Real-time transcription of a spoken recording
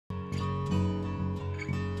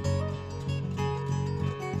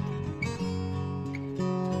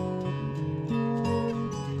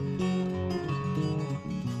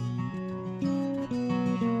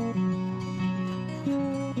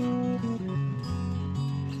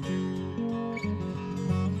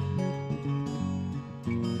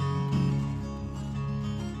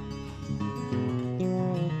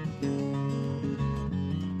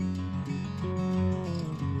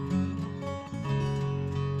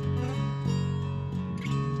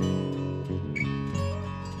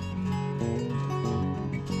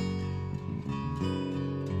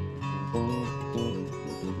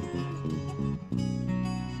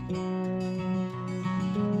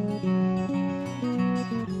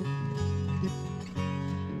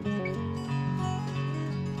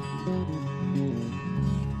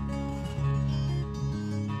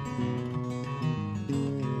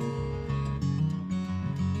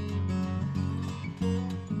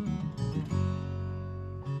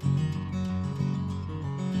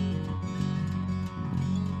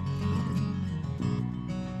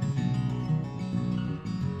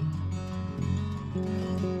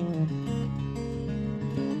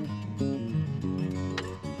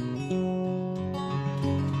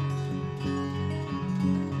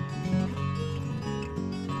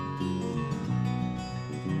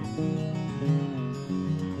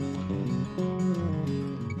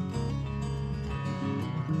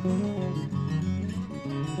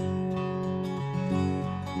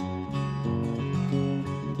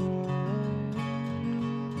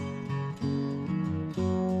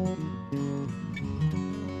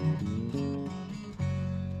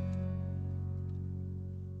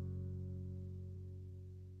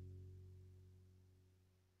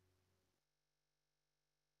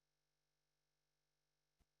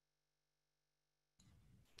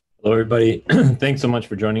Hello, everybody. Thanks so much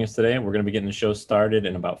for joining us today. We're going to be getting the show started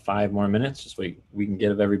in about 5 more minutes. Just wait, we can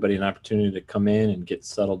give everybody an opportunity to come in and get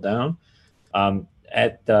settled down. Right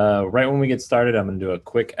when we get started, I'm going to do a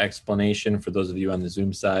quick explanation for those of you on the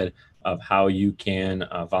Zoom side of how you can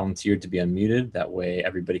volunteer to be unmuted. That way,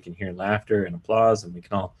 everybody can hear laughter and applause, and we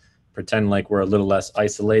can all pretend like we're a little less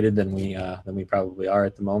isolated than we probably are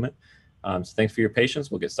at the moment. So thanks for your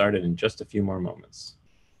patience. We'll get started in just a few more moments.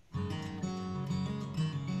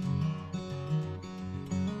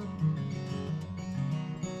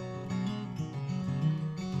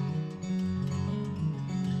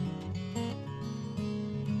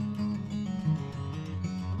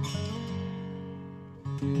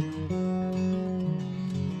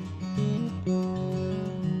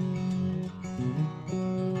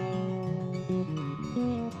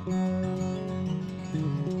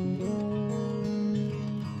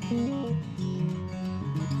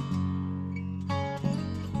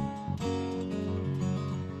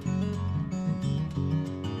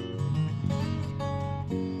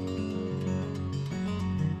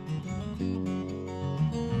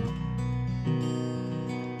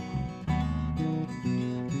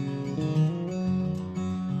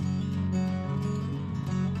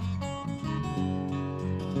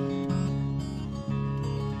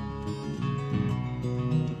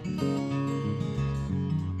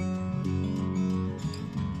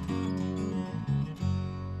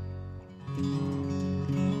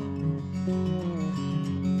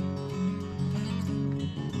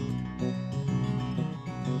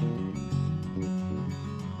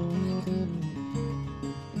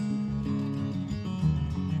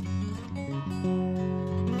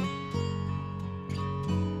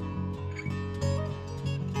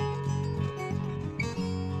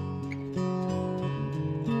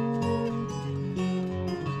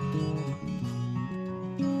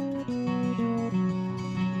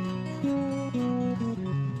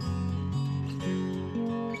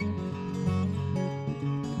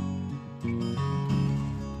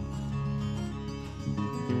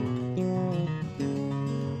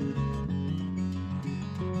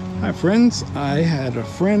 Hi friends, I had a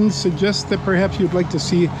friend suggest that perhaps you'd like to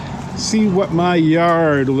see what my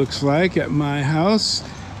yard looks like at my house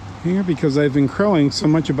here, because I've been crowing so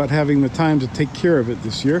much about having the time to take care of it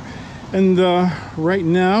this year. And right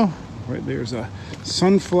now, there's a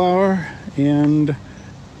sunflower and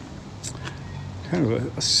kind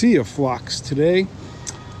of a sea of phlox today.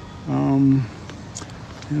 And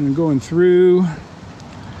I'm going through,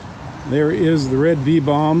 there is the red bee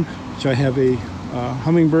balm, which I have a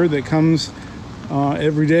hummingbird that comes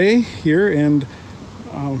every day here, and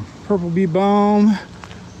purple bee balm,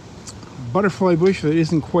 butterfly bush that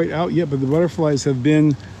isn't quite out yet, but the butterflies have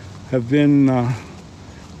been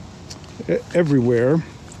everywhere.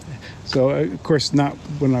 So of course not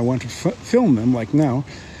when I want to film them like now.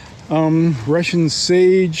 Russian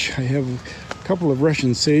sage, I have a couple of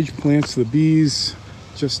Russian sage plants. The bees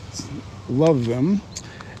just love them.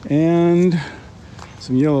 And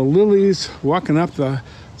some yellow lilies. Walking up the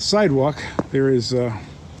sidewalk, there is a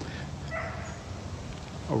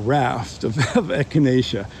raft of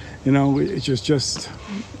echinacea. You know, it's just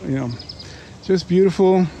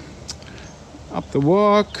beautiful. Up the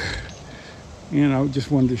walk, just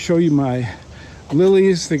wanted to show you my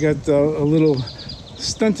lilies. They got a little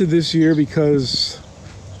stunted this year because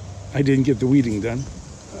I didn't get the weeding done.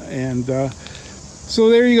 And so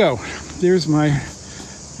there you go. There's my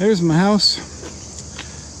house.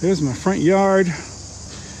 There's my front yard,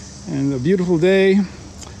 and a beautiful day.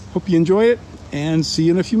 Hope you enjoy it, and see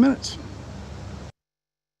you in a few minutes.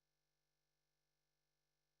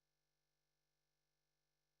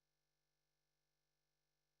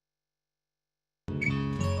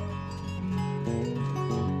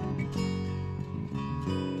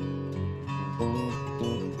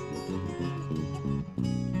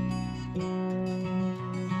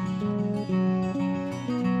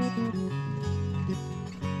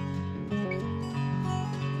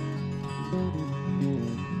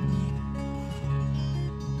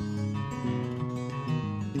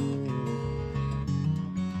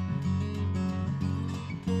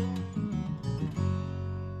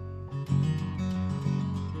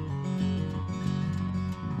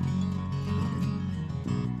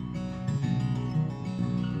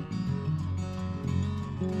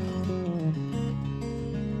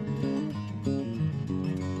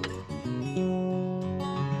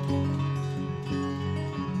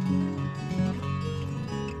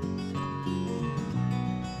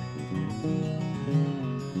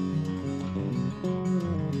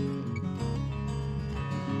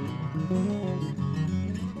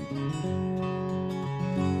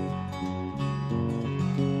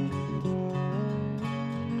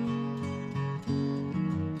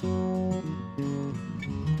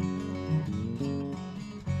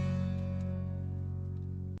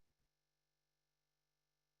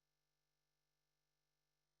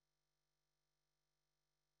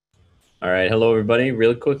 All right, hello everybody.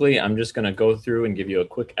 Really quickly, I'm just going to go through and give you a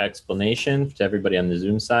quick explanation to everybody on the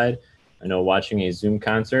Zoom side. I know watching a Zoom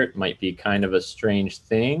concert might be kind of a strange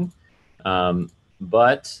thing,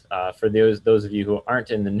 but for those of you who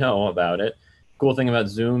aren't in the know about it, cool thing about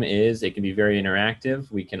Zoom is it can be very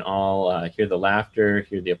interactive. We can all hear the laughter,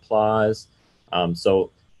 hear the applause.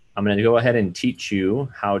 So I'm going to go ahead and teach you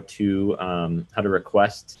how to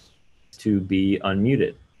request to be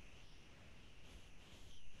unmuted.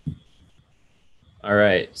 All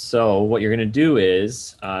right, so what you're going to do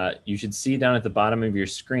is you should see down at the bottom of your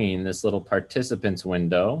screen this little participants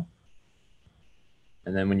window.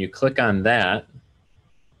 And then when you click on that,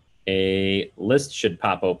 a list should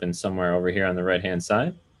pop open somewhere over here on the right-hand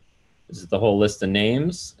side. This is the whole list of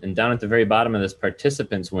names. And down at the very bottom of this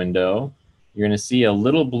participants window, you're going to see a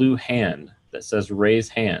little blue hand that says raise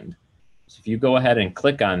hand. So if you go ahead and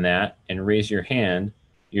click on that and raise your hand,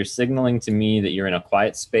 you're signaling to me that you're in a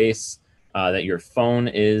quiet space, that your phone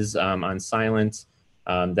is on silent,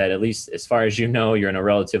 that at least as far as you know, you're in a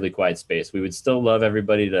relatively quiet space. We would still love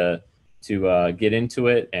everybody to get into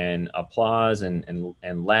it and applause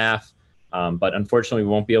and laugh. But unfortunately, we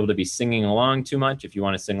won't be able to be singing along too much. If you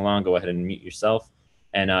want to sing along, go ahead and mute yourself.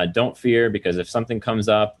 And don't fear, because if something comes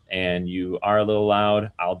up and you are a little loud,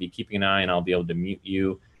 I'll be keeping an eye and I'll be able to mute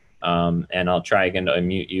you. And I'll try again to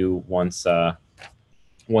unmute you once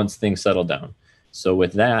things settle down. So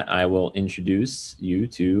with that, I will introduce you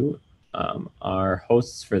to our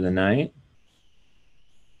hosts for the night.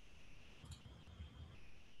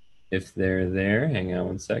 If they're there, hang on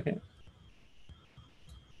one second.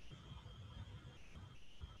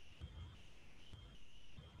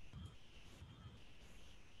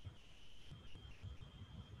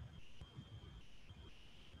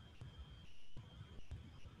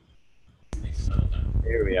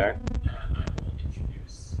 Here we are. I will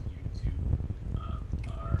introduce you to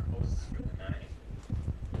our hosts for the night.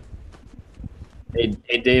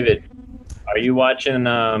 Hey, David, are you watching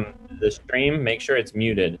the stream? Make sure it's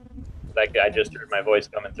muted. Like I just heard my voice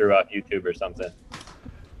coming through off YouTube or something.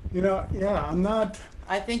 You know, yeah, I'm not.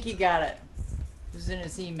 I think he got it. It was in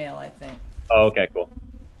his email, I think. Oh, okay, cool.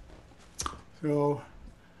 So,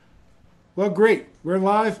 well, great. We're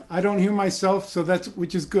live. I don't hear myself, so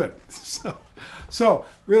which is good. So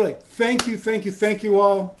really, thank you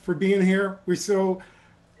all for being here. We're so.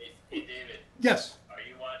 Hey, David. Yes. Are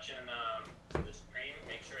you watching the stream?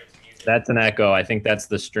 Make sure it's muted. That's an echo. I think that's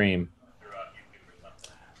the stream.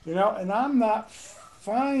 You know, and I'm not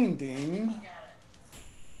finding.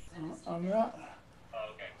 I'm not. Oh,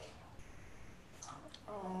 okay,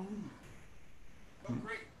 cool.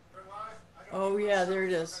 Great. We're live. Oh, yeah, there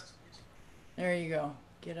it is. There you go.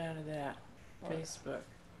 Get out of that. Facebook.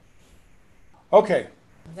 Okay.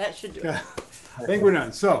 That should do it. Yeah. I think we're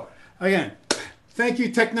done. So again, thank you.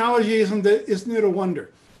 Technology isn't it a wonder?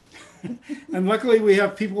 And luckily we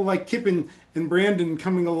have people like Kip and Brandon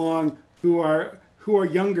coming along who are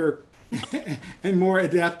younger and more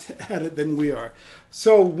adept at it than we are.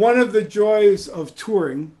 So one of the joys of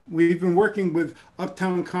touring, we've been working with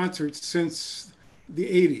Uptown Concerts since the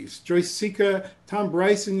 80s. Joyce Sika, Tom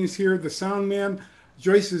Bryson is here, the sound man.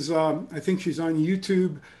 Joyce is, I think she's on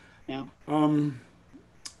YouTube. Yeah. One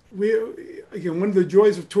of the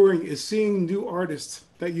joys of touring is seeing new artists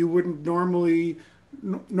that you wouldn't normally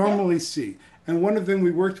see. And one of them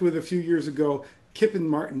we worked with a few years ago, Kip and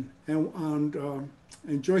Martin,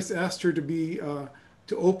 and Joyce asked her to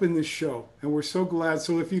open this show, and we're so glad.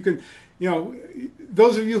 So if you can,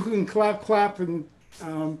 those of you who can clap, and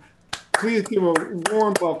please give a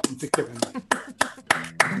warm welcome to Kip and Martin.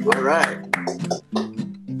 All right.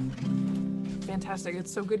 Fantastic.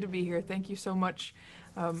 It's so good to be here. Thank you so much.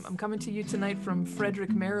 I'm coming to you tonight from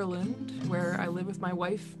Frederick, Maryland, where I live with my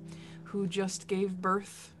wife, who just gave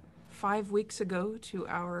birth 5 weeks ago to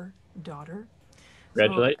our daughter.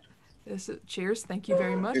 Congratulations. Cheers. Thank you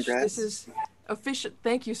very much. Congrats. This is official.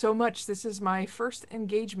 Thank you so much. This is my first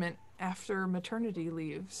engagement after maternity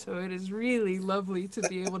leave, so it is really lovely to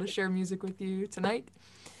be able to share music with you tonight.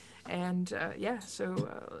 And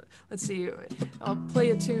let's see. I'll play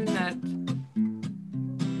a tune that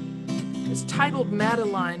is titled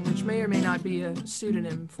Madeline, which may or may not be a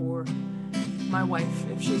pseudonym for my wife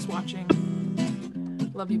if she's watching.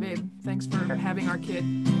 Love you, babe. Thanks for having our kid.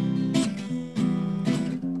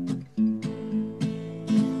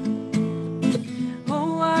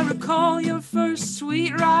 Oh, I recall your first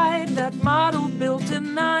sweet ride, that model built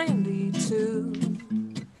in '92.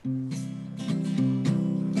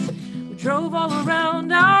 We drove all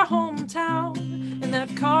around our hometown in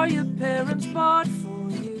that car your parents bought for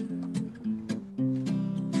you.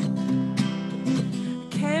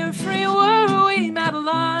 Carefree were we,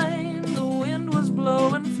 Madeline,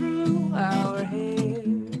 blowing through our hair.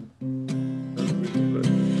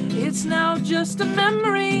 It's now just a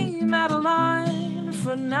memory, Madeline.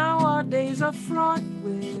 For now our days are fraught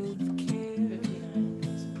with care,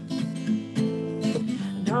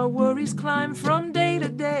 and our worries climb from day to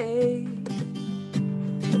day.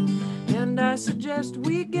 And I suggest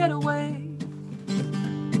we get away.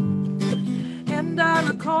 And I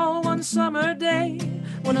recall one summer day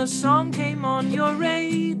when a song came on your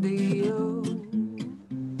radio.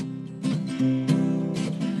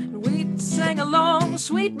 We sang along,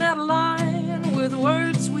 sweet Madeline, with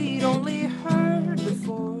words we'd only heard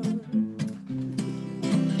before.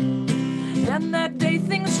 And that day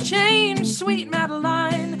things changed, sweet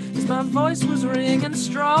Madeline, 'cause my voice was ringing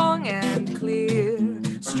strong and clear.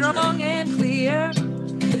 Strong and clear.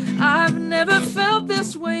 I've never felt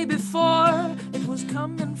this way before. It was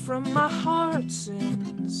coming from my heart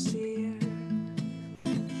sincere.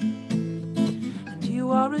 And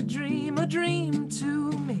you are a dream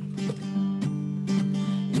to me.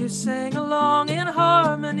 You sang along in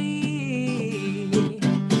harmony.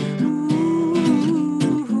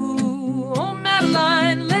 Ooh, oh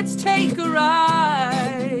Madeline, let's take a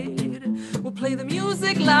ride. We'll play the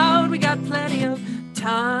music loud, we got plenty of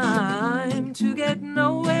time to get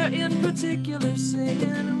nowhere in particular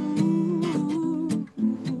singing.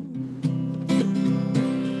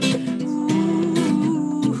 Ooh,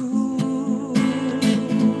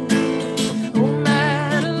 oh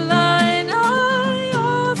Madeline, I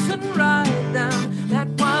often ride down that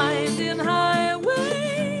winding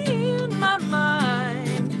highway in my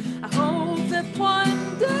mind. I hope that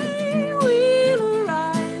one day we'll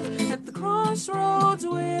arrive at the crossroads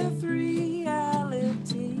with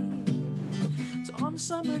reality. So on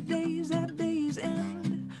summer days at day's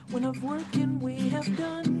end, when of working we have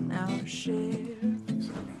done our share,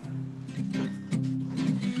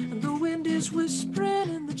 and the wind is whispering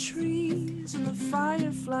in the trees, and the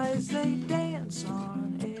fireflies they dance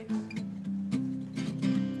on air.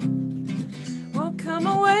 Well, come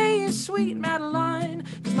away, sweet Madeline,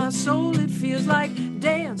 'cause my soul it feels like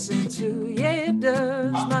dancing too. Yeah, it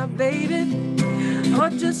does, my baby. Or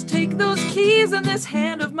just take those keys in this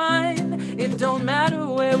hand of mine. It don't matter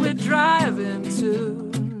where we're driving to.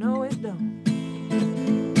 No, it don't.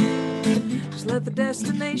 Just let the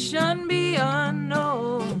destination be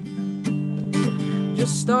unknown.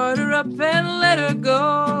 Just start her up and let her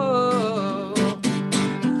go.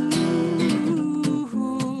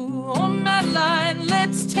 Ooh, oh Madeline,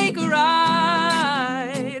 let's take a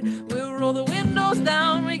ride. We'll roll the windows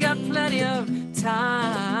down, we got plenty of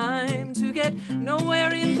time to get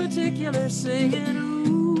nowhere in particular singing.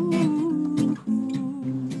 Ooh,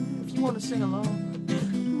 if you want to sing along.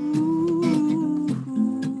 Ooh,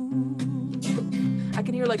 I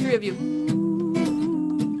can hear like 3 of you.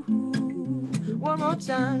 Ooh, one more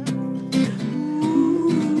time.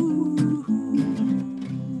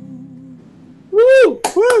 Woo!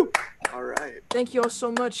 Woo! All right. Thank you all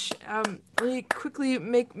so much. Let me quickly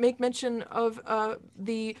make mention of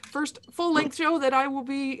the first full-length show that I will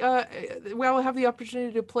be, where I will have the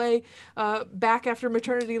opportunity to play back after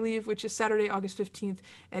maternity leave, which is Saturday, August 15th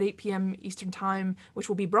at 8 p.m. Eastern Time, which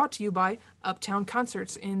will be brought to you by Uptown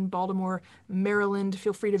Concerts in Baltimore, Maryland.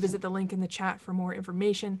 Feel free to visit the link in the chat for more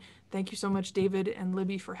information. Thank you so much, David and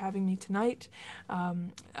Libby, for having me tonight.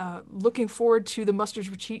 Looking forward to the Mustard's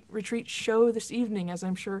Retreat show this evening, as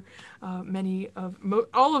I'm sure many of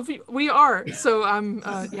all of you we are. So I'm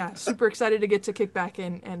super excited to get to kick back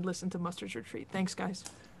in and listen to Mustard's Retreat. Thanks, guys.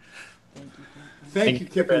 Thank you,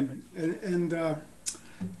 Kippen. And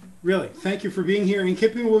really, thank you for being here. And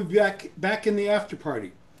Kippen will be back in the after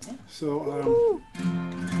party. So,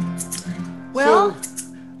 well,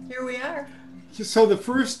 here we are. So the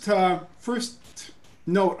first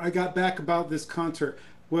note I got back about this concert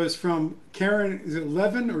was from Karen, is it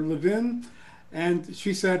Levin or Levin? And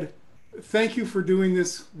she said, "Thank you for doing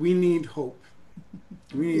this. We need hope.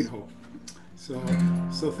 We need hope." So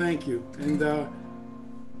thank you. And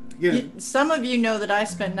again, some of you know that I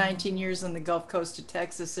spent 19 years on the Gulf Coast of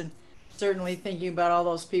Texas, and certainly thinking about all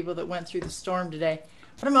those people that went through the storm today.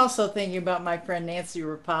 But I'm also thinking about my friend Nancy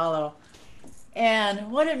Rapallo and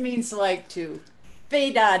what it means like to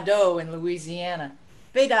fedado in Louisiana.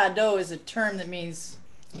 Fedado is a term that means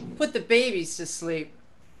put the babies to sleep.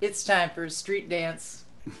 It's time for a street dance.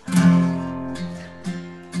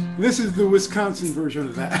 this is the Wisconsin version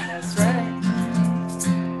of that. That's right.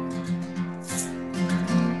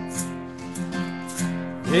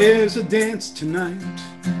 There's a dance tonight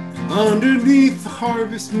underneath the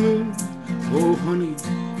harvest moon. Oh honey,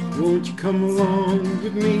 won't you come along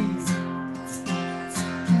with me?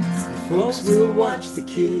 folks will watch the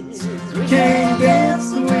kids. We can't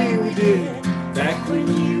dance the way we did back when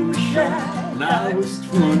you were shy and I was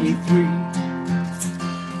 23.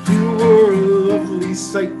 You were a lovely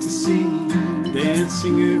sight to see,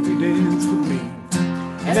 dancing every dance with me.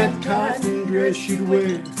 And that cotton dress you'd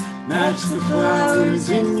wear matched the flowers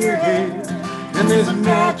in your hair. And there's a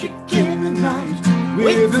magic in the night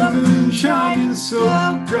with the moon shining so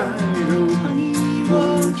bright. Oh honey,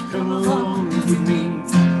 won't you come along with me?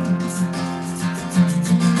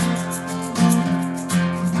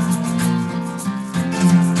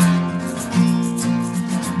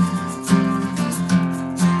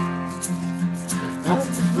 Up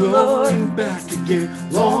the floor and back again,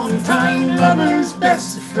 long time lovers,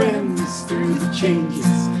 best of friends, through the changes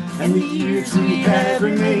and the years we have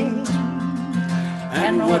remained.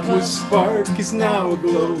 And what was spark is now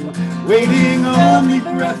aglow, waiting on the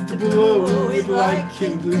breath to blow it like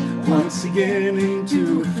kindling once again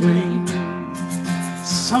into a flame.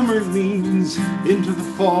 Summer leans into the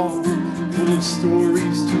fall, full of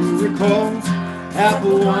stories to recall.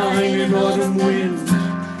 Apple wine and autumn wind,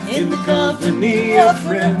 in the company of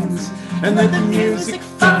friends. And let the music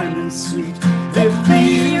fine and sweet lift the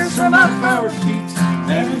years from off our feet,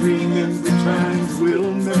 and remember times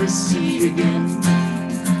we'll never see again.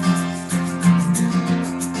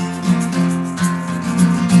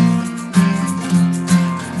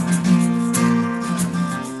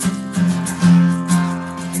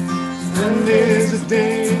 And there's a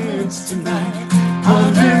dance tonight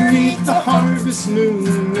underneath the harvest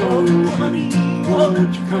moon. Oh honey,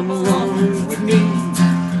 won't you come along with me?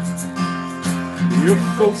 Your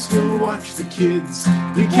folks will watch the kids.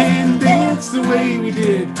 We can dance the way we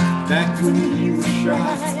did back when you were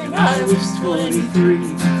shy and I was 23.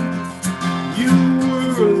 You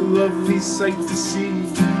were a lovely sight to see,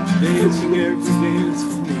 dancing every dance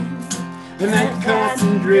with me. And that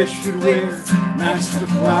cotton dress you'd wear matched the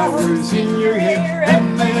flowers in your hair.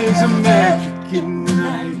 And there's a magic in the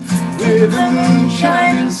night with the moon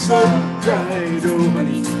shining so bright. Oh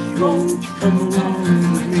honey, won't you come along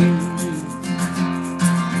with me?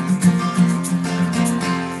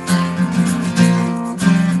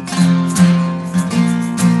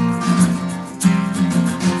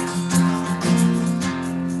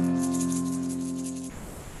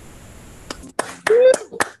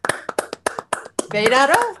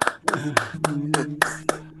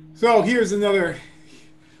 So here's another.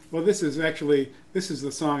 Well, this is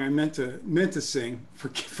the song I meant to sing for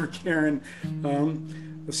Karen.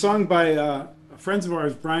 A song by friends of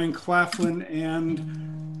ours, Brian Claflin and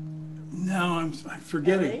now I'm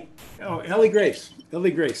forgetting. Ellie Grace.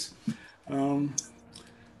 Well,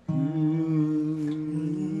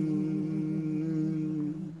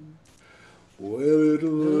 it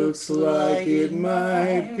looks like it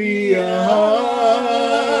might be a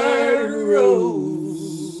hard road.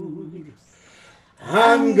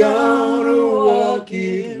 I'm gonna walk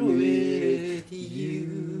it with you.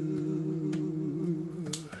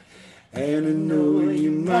 And I know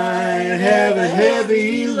you might have a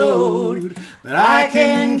heavy load, but I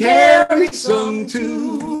can carry some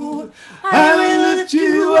too. I will lift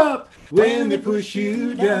you up when they push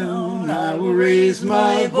you down. I will raise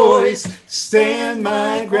my voice, stand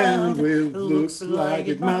my ground. Well, it looks like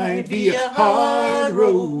it might be a hard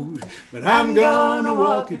road, but I'm gonna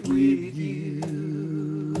walk it with you.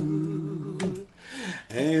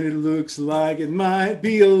 And it looks like it might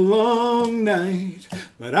be a long night,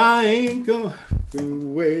 but I ain't going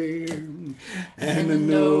away. And I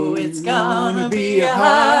know it's gonna be a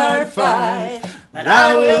hard fight, but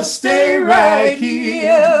I will stay right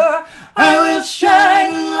here. I will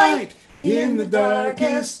shine a light in the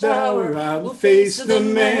darkest hour. I will face the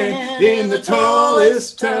man in the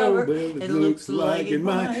tallest tower. Well, it looks like it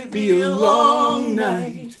might be a long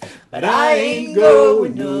night, but I ain't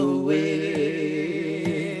going nowhere.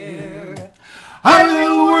 I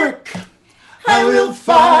will work, I will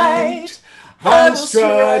fight, I will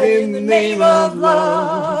stride in the name of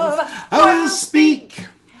love. I will speak,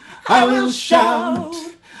 I will shout,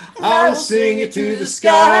 I'll sing it to the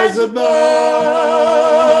skies above.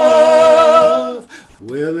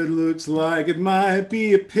 Well, it looks like it might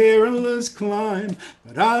be a perilous climb,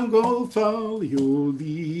 but I'm gonna follow your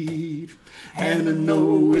lead. And I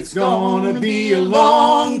know it's gonna be a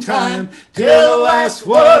long time till the last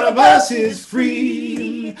one of us is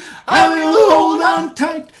free. I will hold on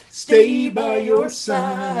tight, stay by your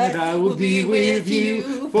side. I will be with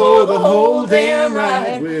you for the whole damn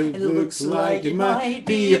ride. Well, it looks like it might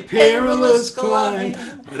be a perilous climb,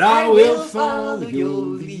 but I will follow your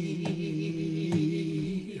lead.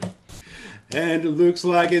 And it looks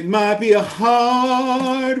like it might be a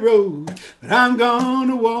hard road, but I'm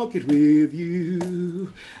gonna walk it with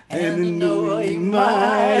you. And I know you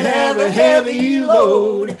might have a heavy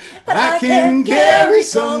load, but I can carry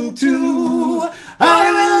some too.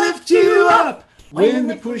 I will lift you up when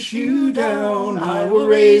they push you down. I will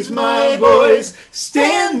raise my voice,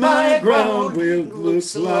 stand my ground. Well, it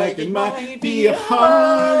looks like it might be a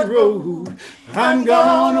hard road, but I'm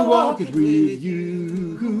gonna walk it with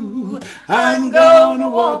you. I'm gonna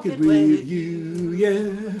walk it with you,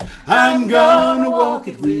 yeah. I'm gonna walk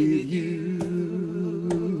it with you.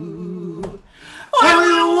 I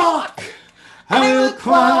will walk, I will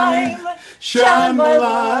climb, shine my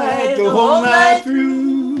light the whole night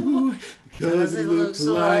through, because it looks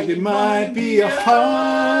like it might be a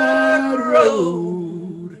hard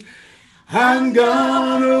road. I'm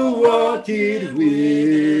gonna walk it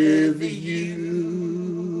with you.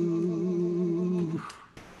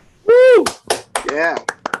 Woo! Yeah.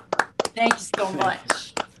 Thank you so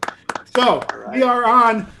much. So we are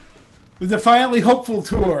on the Defiantly Hopeful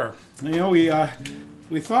tour. You know,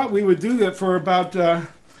 we thought we would do that for about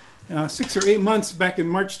 6 or 8 months back in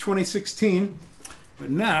March 2016, but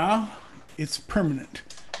now it's permanent,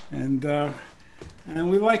 and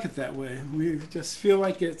we like it that way. We just feel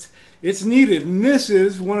like it's needed, and this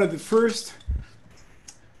is one of the first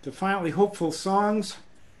Defiantly Hopeful songs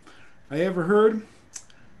I ever heard,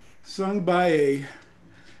 sung by a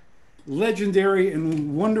legendary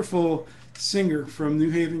and wonderful singer from New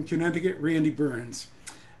Haven, Connecticut, Randy Burns.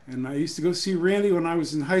 And I used to go see Randy when I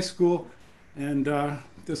was in high school, and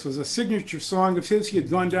this was a signature song of his. He had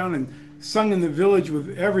gone down and sung in the Village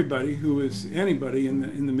with everybody who was anybody in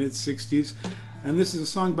the mid-60s. And this is a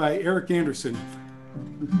song by Eric Anderson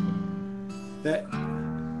that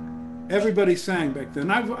everybody sang back then.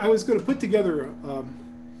 I was going to put together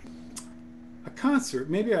a concert,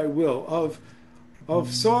 maybe I will,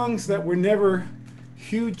 of songs that were never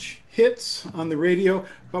huge hits on the radio,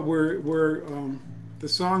 but were the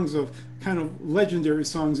songs of kind of legendary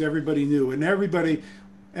songs everybody knew. And everybody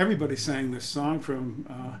sang this song, from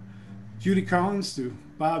Judy Collins to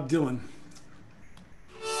Bob Dylan,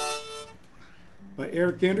 by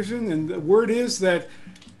Eric Anderson. And the word is that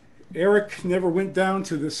Eric never went down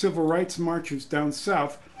to the civil rights marches down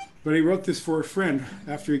south, but he wrote this for a friend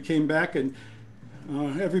after he came back, and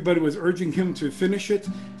everybody was urging him to finish it,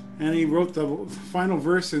 and he wrote the final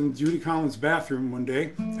verse in Judy Collins' bathroom one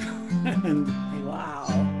day. And Wow.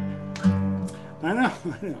 I know.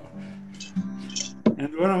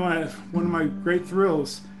 And one of my great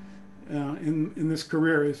thrills in this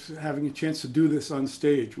career is having a chance to do this on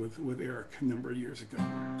stage with Eric a number of years ago.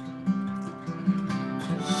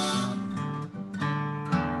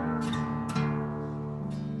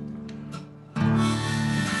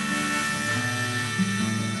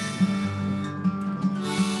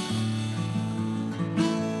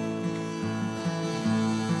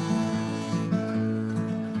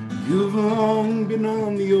 You've long been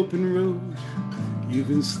on the open road, you've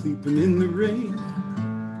been sleeping in the rain.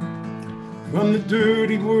 From the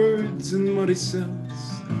dirty words and muddy cells,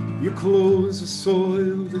 your clothes are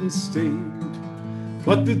soiled and stained.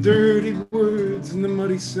 But the dirty words and the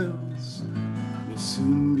muddy cells will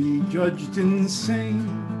soon be judged insane.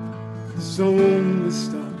 So only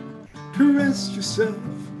stop to rest yourself,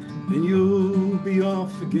 and you'll be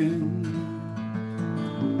off again.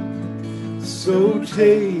 So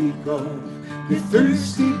take off your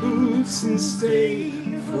thirsty boots and stay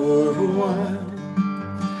for a while.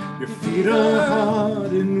 Your feet are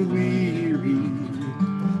hot and weary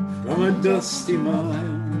from a dusty mile.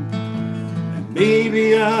 And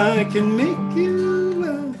maybe I can make you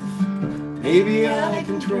laugh, maybe I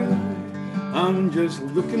can try. I'm just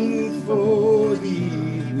looking for the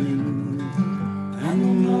evening and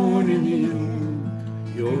the morning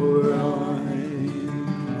in your eyes.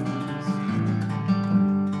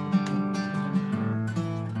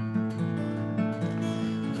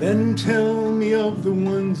 Then tell me of the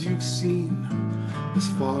ones you've seen, as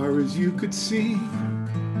far as you could see,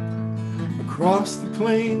 across the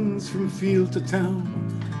plains from field to town,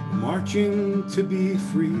 marching to be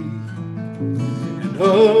free. And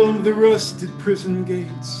of the rusted prison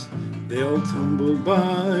gates, they all tumbled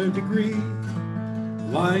by degree,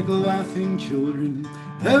 like laughing children,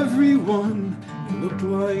 everyone looked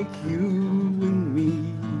like you and me.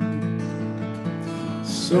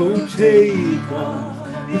 So take off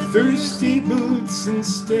your thirsty boots and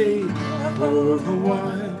stay for a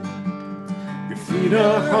while. Your feet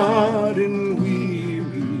are hot and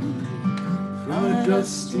weary from a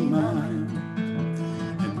dusty mile.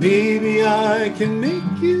 And maybe I can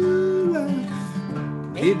make you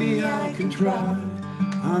laugh, maybe I can try.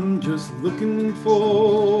 I'm just looking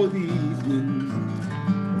for the evening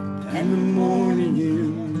and the morning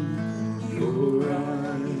in your eyes.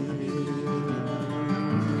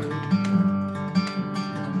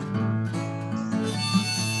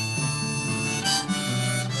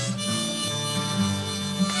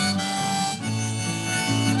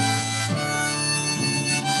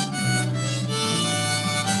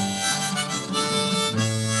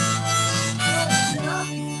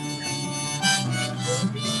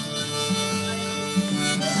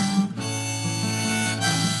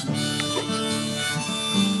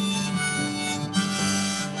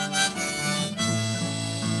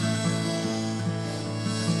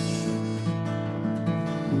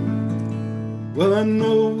 Well, I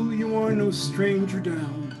know you are no stranger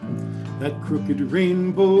down that crooked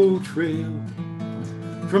rainbow trail,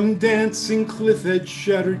 from dancing cliff edge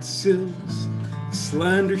shattered sills,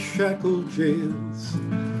 slander shackled jails.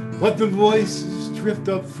 But the voices drift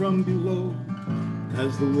up from below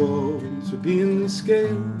as the walls are being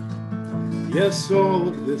scaled. Yes, all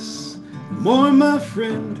of this, more, my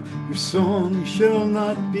friend, your song shall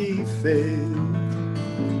not be failed.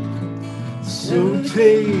 So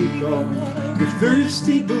take off your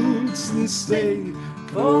thirsty boots and stay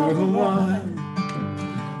for a while.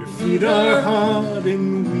 Your feet are hot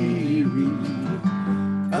and weary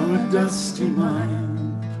on a dusty mile,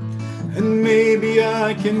 and maybe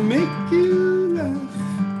I can make you laugh,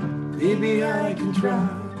 maybe I can try.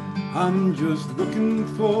 I'm just looking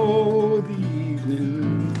for the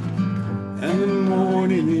evening and the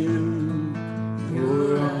morning in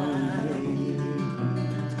your eyes.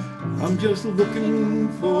 I'm just looking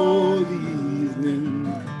for the evening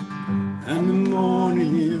and the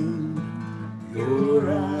morning in your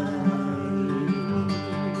eyes.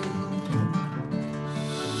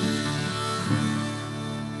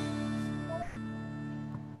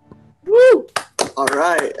 Woo! All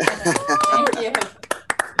right. Thank you.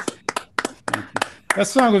 That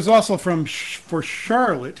song was also for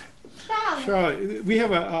Charlotte. Charlotte, we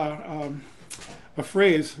have a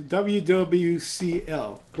phrase,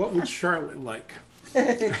 WWCL. What would Charlotte like?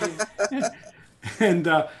 And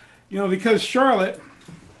you know, because Charlotte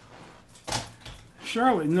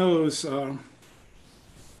knows. I don't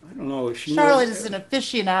know if she Charlotte knows. is an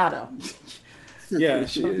aficionado. Yeah,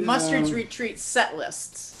 Mustard's Retreat set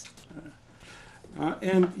lists.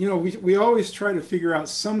 and you know, we always try to figure out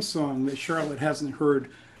some song that Charlotte hasn't heard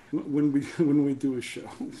when we do a show.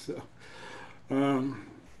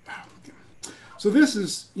 So this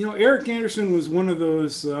is, you know, Eric Anderson was one of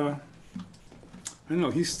those. I don't know.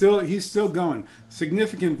 He's still going.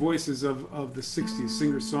 Significant voices of the '60s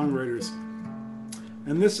singer-songwriters,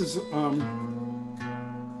 and this is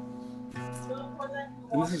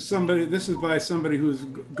by somebody who's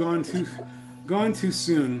gone too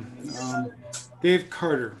soon. Dave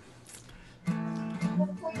Carter.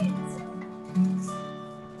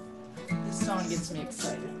 This song gets me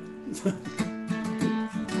excited.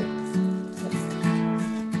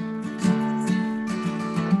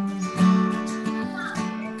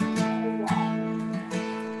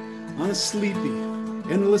 On a sleepy,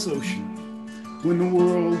 endless ocean, when the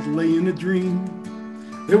world lay in a dream,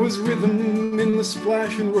 there was rhythm in the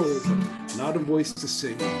splash and roll, but not a voice to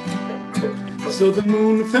sing. So the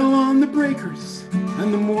moon fell on the breakers,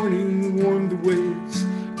 and the morning warmed the waves,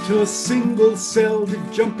 till a single cell did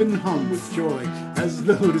jump and hum with joy, as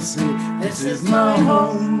though to say, "This is my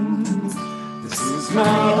home, this is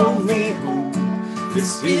my only home,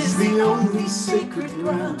 this is the only sacred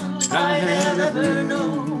ground I have ever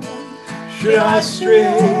known. Should I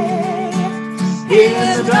stray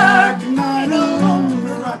in the dark night alone,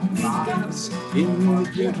 rock me goddess in the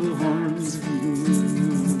gentle arms of you."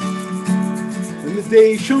 And the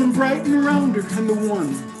day shone bright and round her, and the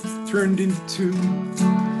one turned into two,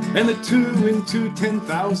 and the two into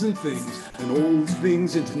 10,000 things, and old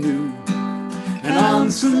things into new. And on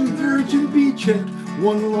some virgin beachhead,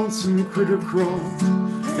 one lonesome critter crawled,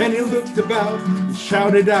 and he looked about and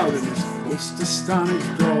shouted out in his most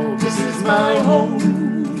astonished drawl, "This is my home,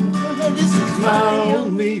 this is my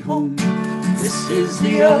only home, this is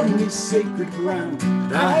the only sacred ground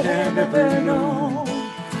I have ever known.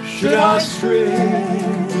 Should I stray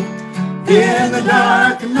in the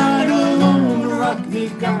dark night alone, rock me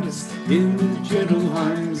goddess in the gentle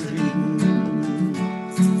arms of you."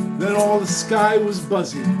 Then all the sky was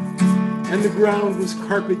buzzing, and the ground was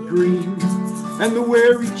carpet green, and the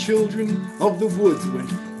wary children of the woods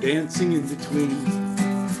went dancing in between.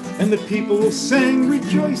 And the people sang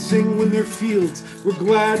rejoicing when their fields were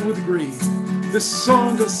glad with grain, the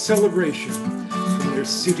song of celebration from their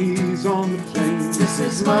cities on the plain. This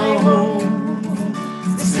is my home,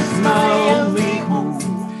 this is my only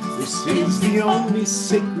home, This is the only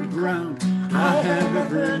sacred ground I have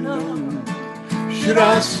ever known. Should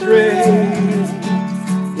I stray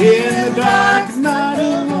in the dark night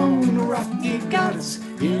alone, a rocky goddess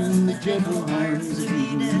in the gentle arms of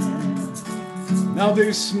Eden. Now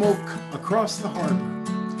there's smoke across the harbor,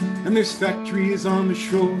 and there's factories on the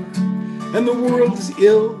shore, and the world is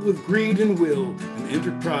ill with greed and will and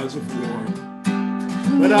enterprise of war.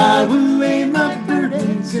 But I will lay my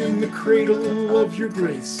burdens in the cradle of your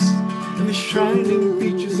grace, and the shining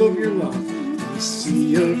beaches of your love, and the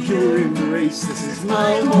sea of your embrace. This is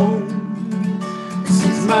my home. This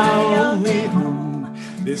is my only home.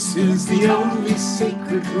 This is the only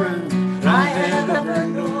sacred ground I have ever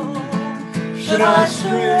known. Should I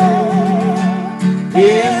stray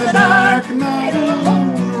in the dark night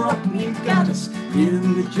alone, rock me, goddess,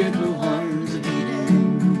 in the gentle arms of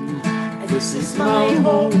Eden. This is my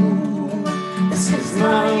home. This is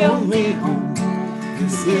my only home.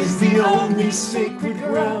 This is the only sacred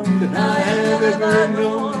ground that I have ever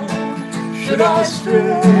known. Should I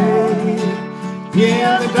stray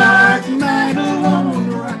in the dark night alone,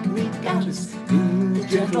 rock me, goddess, in the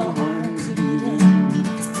gentle arms of Eden.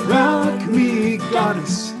 Rock me,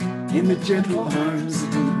 goddess, in the gentle arms of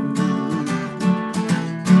Eden.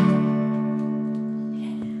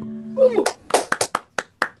 Woo.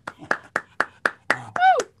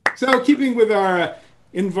 So, keeping with our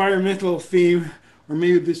environmental theme, or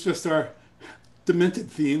maybe it's just our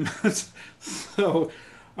demented theme. So,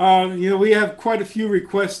 we have quite a few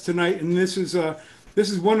requests tonight, and this is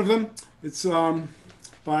one of them. It's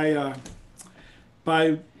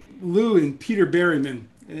by Lou and Peter Berryman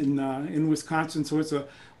in Wisconsin. So it's a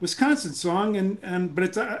Wisconsin song, but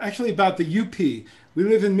it's actually about the UP. We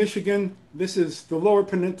live in Michigan. This is the lower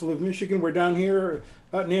peninsula of Michigan. We're down here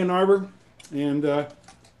out in Ann Arbor, and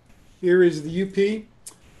here is the UP.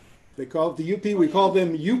 They call it the UP. We call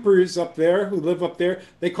them Upers up there, who live up there.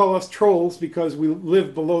 They call us trolls because we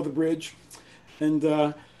live below the bridge. And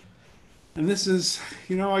this is,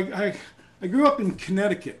 I grew up in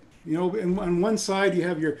Connecticut. And on one side you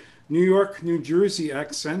have your New York, New Jersey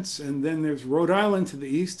accents, and then there's Rhode Island to the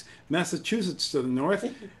east, Massachusetts to the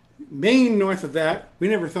north, Maine north of that. We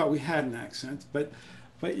never thought we had an accent, but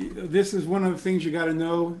this is one of the things you got to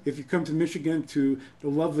know if you come to Michigan, to the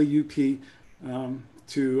lovely UP.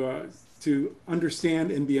 To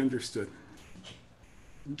understand and be understood.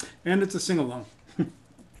 And it's a sing-along.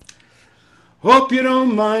 Hope you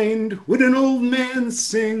don't mind when an old man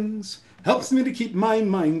sings, helps me to keep my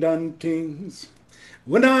mind on things.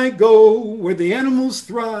 When I go where the animals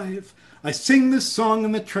thrive, I sing this song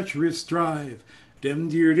in the treacherous drive. Dem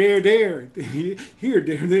deer dare dare, here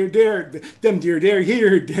dare dare dare, dem deer dare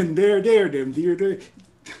here, dem dare dare, dem deer dare.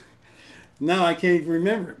 Now I can't even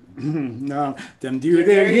remember. No, dem deer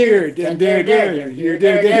there here, dem there there, here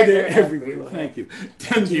there there everywhere. Thank you.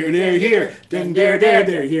 Dem deer there here, dem there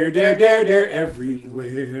there, here there there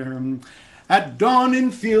everywhere. At dawn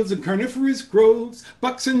in fields and carnivorous groves,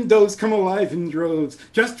 bucks and does come alive in droves.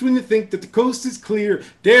 Just when you think that the coast is clear,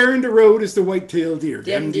 there in the road is the white-tailed deer.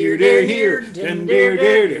 Dem deer there here, dem there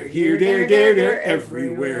there, here there there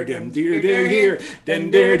everywhere. Dem deer there here,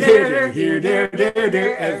 dem there there, here there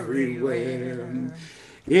there everywhere.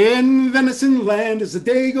 In venison land as the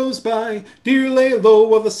day goes by, deer lay low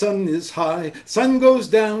while the sun is high. Sun goes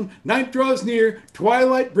down, night draws near,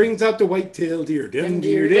 twilight brings out the white-tailed deer. Dem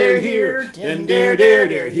deer there here, dem there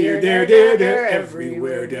there, here there there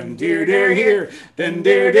everywhere. Dem deer there here, dem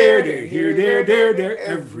there there, here there there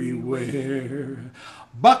everywhere.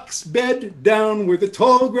 Bucks bed down where the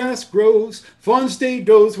tall grass grows. Fawns stay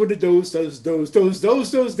does where the does does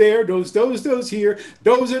there, does here.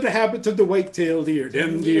 Those are the habits of the white-tailed deer.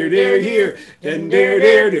 Dem deer there here, dem there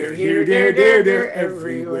there, here there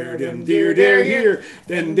everywhere. Dem deer there here,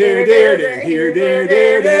 dem there there, here there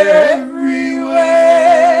everywhere.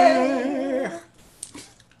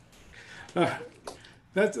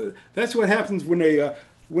 That's what happens when a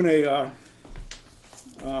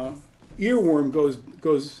earworm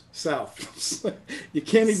goes south. You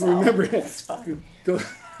can't even remember it. That's fine.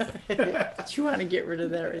 But you want to get rid of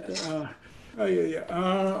that right there. Yeah.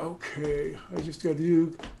 Okay. I just got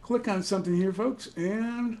to click on something here, folks,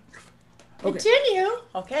 and okay. Continue.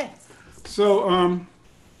 Okay. So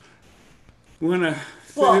we're gonna.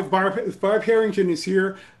 Barb Harrington is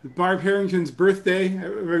here. Barb Harrington's birthday.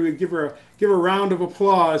 We're gonna give her a round of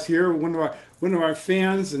applause here. One of our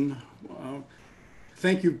fans, and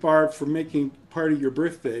thank you, Barb, for making part of your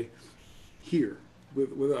birthday here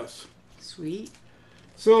with us. Sweet.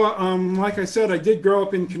 So, like I said, I did grow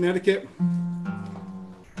up in Connecticut.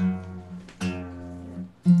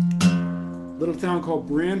 Little town called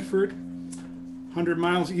Branford. 100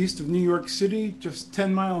 miles east of New York City, just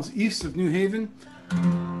 10 miles east of New Haven.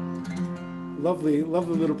 Lovely,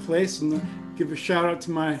 lovely little place. And give a shout out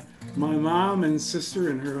to my mom and sister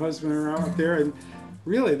and her husband are out there. And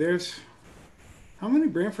really, how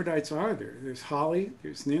many Branfordites are there? There's Holly,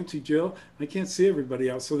 there's Nancy, Jill. I can't see everybody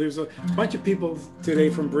else. So there's a bunch of people today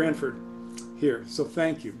from Branford here. So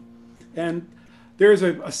thank you. And there's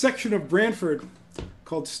a section of Branford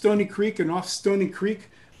called Stony Creek, and off Stony Creek,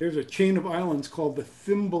 there's a chain of islands called the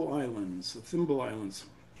Thimble Islands. The Thimble Islands.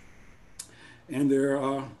 And there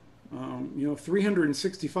are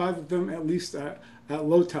 365 of them, at least at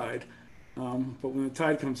low tide. But when the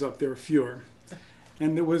tide comes up, there are fewer.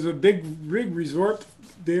 And there was a big rig resort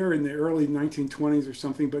there in the early 1920s or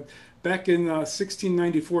something. But back in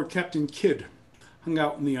 1694, Captain Kidd hung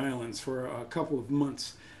out in the islands for a couple of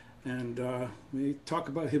months. And we talk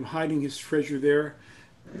about him hiding his treasure there.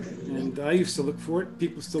 And I used to look for it.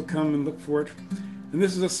 People still come and look for it. And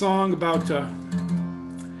this is a song about a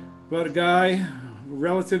guy, a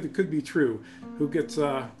relative, it could be true, who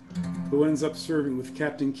ends up serving with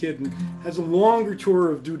Captain Kidd and has a longer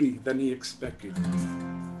tour of duty than he expected.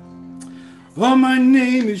 Oh, my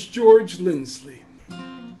name is George Lindsley.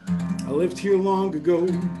 I lived here long ago.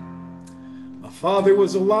 My father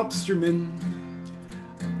was a lobsterman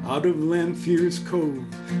out of Lanfear's Cove,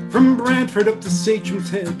 from Brantford up to Sachem's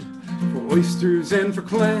Head, for oysters and for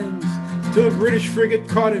clams, till a British frigate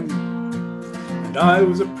caught him, and I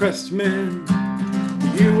was a pressed man.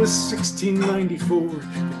 The year was 1694,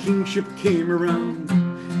 the kingship came around,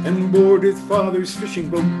 and boarded father's fishing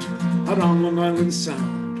boat out on Long Island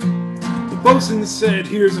Sound. The boatswain said,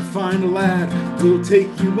 here's a fine lad, we'll take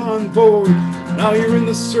you on board. Now you're in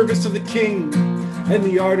the service of the king, and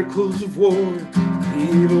the articles of war.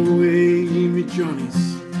 Heave away, me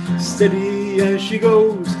Johnnies, steady as she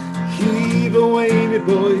goes. Heave away, me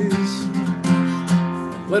boys,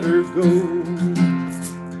 let her go.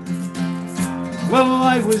 Well,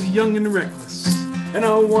 I was young and reckless, and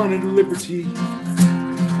I wanted liberty.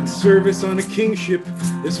 And service on a kingship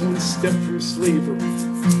is one step from slavery.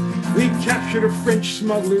 We captured a French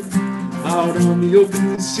smuggler out on the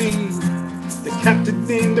open sea. The captain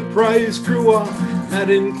named the prize crew off, that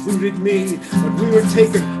included me. But we were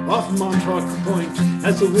taken off Montauk Point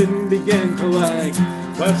as the wind began to lag.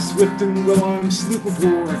 While swift and well-armed sloop of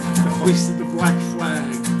war that hoisted the black flag.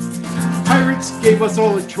 Pirates gave us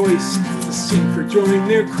all a choice to sink or join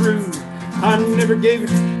their crew. I never gave it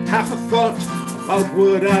half a thought about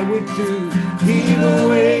what I would do. Heave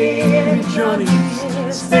away, me Johnnies,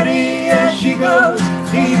 steady as she goes.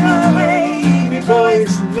 Heave away, me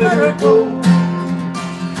boys, let her go.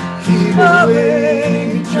 Heave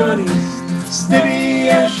away, me Johnnies, steady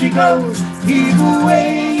as she goes. Heave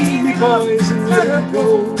away, me boys, and let her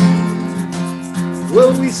go.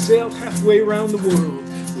 Well, we sailed halfway around the world,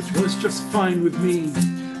 which was just fine with me.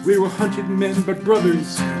 We were hunted men, but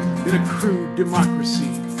brothers in a crude democracy.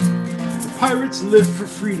 The pirates lived for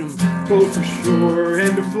freedom, both ashore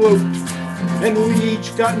and afloat, and we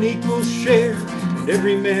each got an equal share, and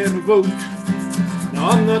every man a vote. Now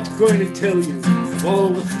I'm not going to tell you of all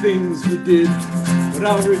the things we did, but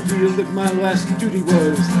I'll reveal that my last duty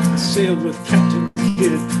was I sailed with Captain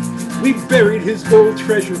Kidd. We buried his gold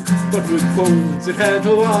treasure, but with bones it had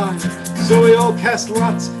to lie. So we all cast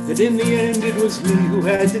lots, and in the end it was me who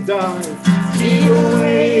had to die. Heave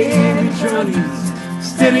away, me Johnnies,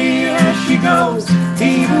 steady as she goes.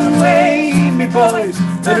 Heave away, me boys,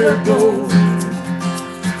 let her go.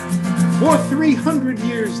 For 300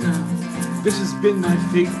 years now, this has been my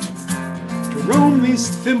fate, to roam these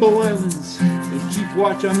Thimble Islands and keep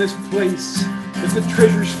watch on this place. If the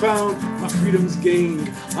treasure's found, my freedom's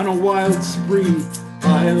gained. On a wild spree,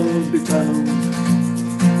 I'll be found.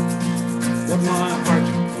 But my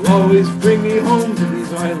heart will always bring me home to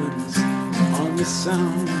these islands on the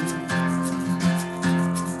Sound.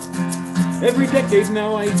 Every decade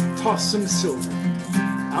now I toss some silver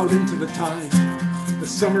out into the tide. The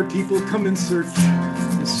summer people come in search,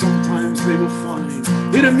 and sometimes they will find.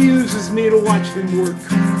 It amuses me to watch them work.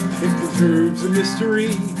 It preserves a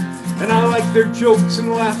mystery, and I like their jokes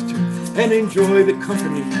and laughter and enjoy the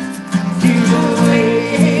company. Heave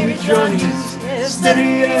away, me Johnnies,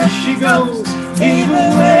 steady as she goes. Heave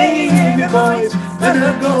away, me boys, let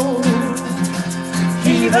her go.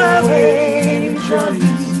 Heave away, me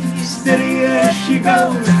Johnnies, steady as she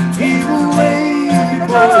goes. Heave away, me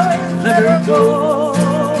boys, let her go.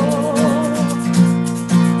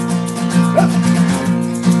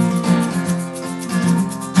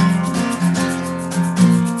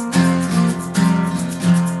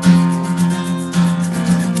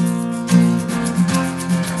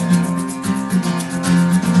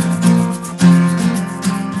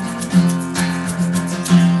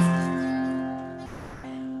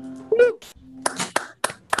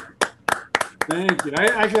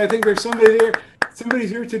 I think there's somebody there. Somebody's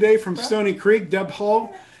here today from Stony Creek, Deb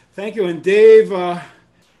Hall. Thank you. And Dave,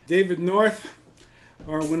 David North,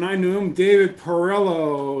 or when I knew him, David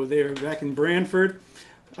Porello, there back in Brantford.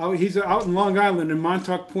 He's out in Long Island, and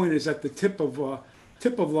Montauk Point is at the tip of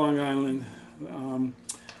Long Island.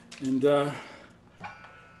 And that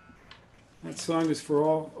song is for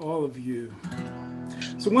all of you.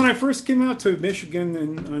 So when I first came out to Michigan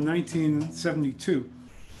in 1972,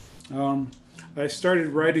 I started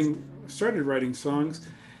writing songs,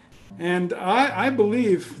 and I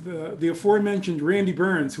believe the aforementioned Randy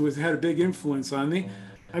Burns, who has had a big influence on me,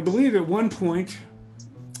 I believe at one point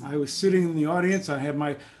I was sitting in the audience. I had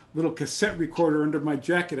my little cassette recorder under my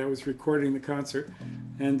jacket. I was recording the concert,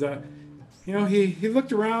 and he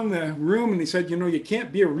looked around the room and he said, you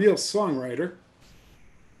can't be a real songwriter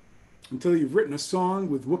until you've written a song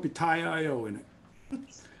with Whoopie-Tie-I-O in it.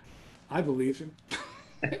 I believed him.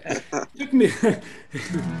 Took me.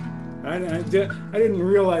 I didn't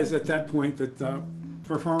realize at that point that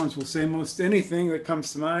performance will say most anything that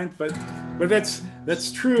comes to mind, but that's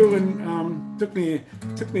true, and took me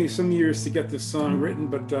some years to get this song written,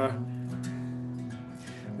 but it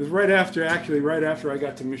was right after I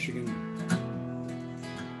got to Michigan.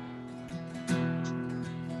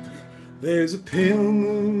 There's a pale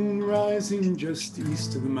moon rising just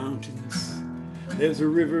east of the mountains. There's a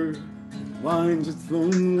river that winds its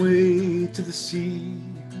lone way to the sea.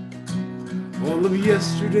 All of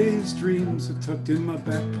yesterday's dreams are tucked in my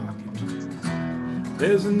back pocket.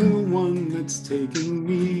 There's a new one that's taking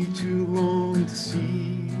me too long to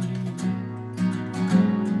see.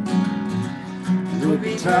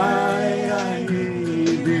 Whoopie-tie-I-O,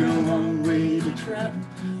 been a long way to travel.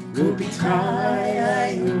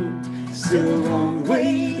 Whoopie-tie-I-O, still a long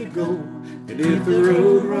way to go. And if the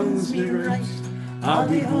road runs me right, I'll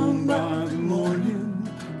be home by the morning,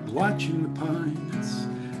 watching the pines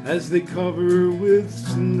as they cover with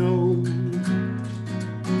snow.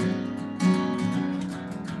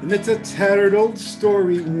 And it's a tattered old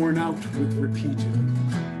story worn out with repeating.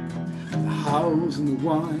 The hows and the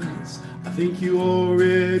whys, I think you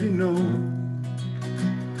already know.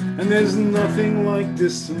 And there's nothing like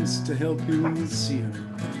distance to help you see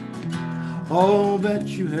all that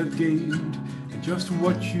you have gained and just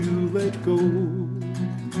what you let go.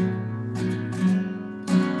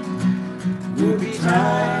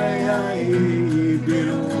 Whoopie-tie-I-O, been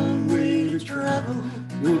a long way to travel.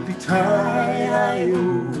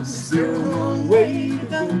 Whoopie-tie-I-O, still a long way to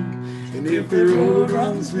go. And if the road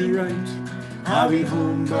runs me right, I'll be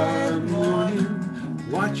home by the morning,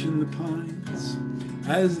 watching the pines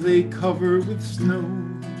as they cover with snow.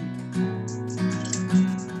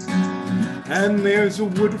 And there's a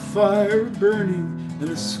wood fire burning, and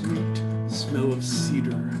a sweet smell of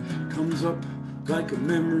cedar comes up like a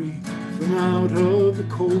memory from out of the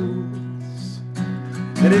coals.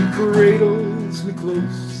 And it cradles me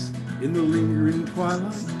close in the lingering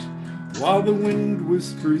twilight, while the wind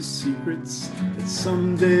whispers secrets that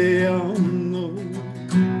someday I'll know.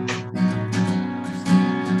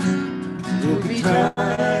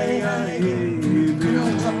 Whoopie-tie-I-O, been a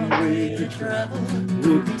long way to travel.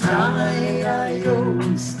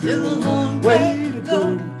 Whoopie-tie-I-O, still a long way to go.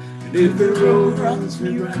 And if the road runs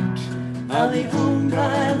me right, I'll be home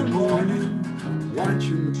by the morning,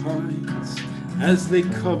 watching the pines as they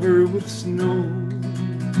cover with snow.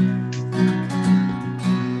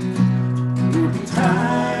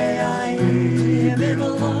 Whoopie-tie-I-O, been a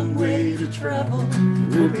long way to travel.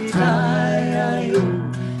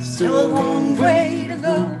 Whoopie-tie-I-O, still a long way to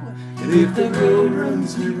go. And if the road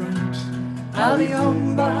runs me right, I'll be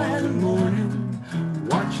home by the morning,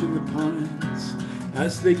 watching the pines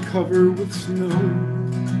as they cover with snow.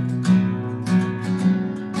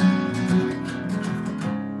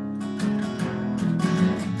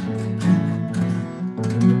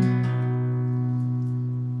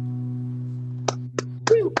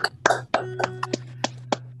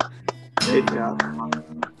 Great job.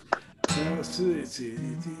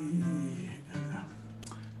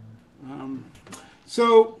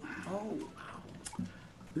 So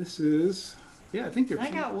this is, I think they're. I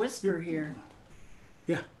got Whisper here.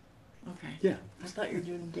 Yeah. Okay. Yeah. I thought you were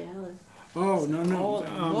doing Dallas. Oh, no.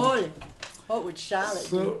 Oh, boy. What would Charlotte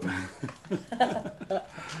do?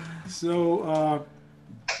 So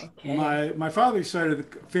Okay. my father's side of the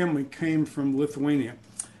family came from Lithuania,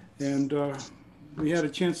 and we had a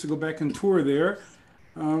chance to go back and tour there.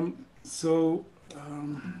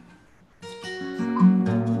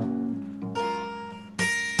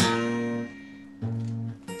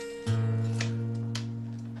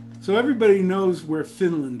 So everybody knows where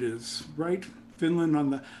Finland is, right?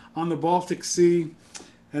 Finland on the Baltic Sea.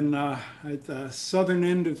 And at the southern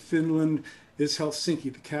end of Finland is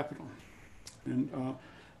Helsinki, the capital. And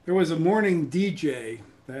there was a morning DJ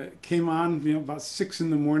that came on, about 6 in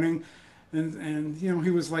the morning. And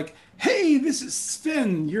he was like, "Hey, this is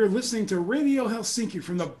Sven. You're listening to Radio Helsinki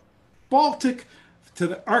from the Baltic to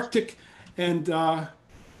the Arctic. And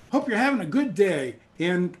hope you're having a good day.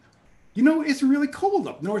 And, it's really cold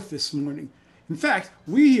up north this morning. In fact,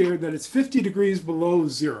 we hear that it's 50 degrees below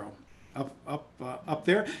zero up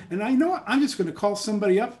there. And I know what? I'm just going to call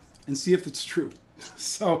somebody up and see if it's true."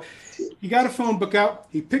 So he got a phone book out.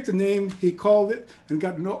 He picked a name. He called it and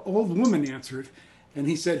got an old woman answered. And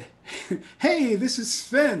he said, "Hey, this is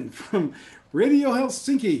Sven from Radio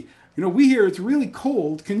Helsinki. We hear it's really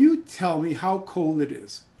cold. Can you tell me how cold it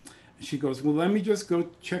is?" And she goes, "Well, let me just go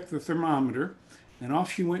check the thermometer." And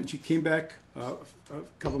off she went, and she came back a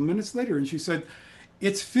couple minutes later, and she said,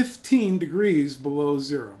 "It's 15 degrees below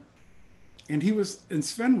zero." And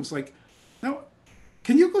Sven was like, "No,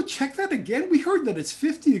 can you go check that again? We heard that it's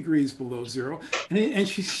 50 degrees below zero." And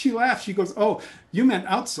she laughed. She goes, "Oh, you meant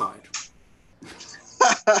outside."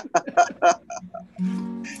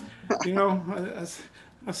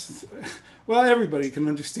 Well, everybody can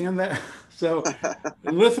understand that. So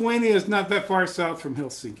Lithuania is not that far south from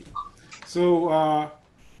Helsinki. So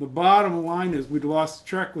the bottom line is we'd lost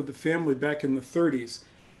track with the family back in the 30s,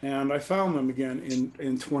 and I found them again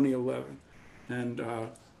in 2011. And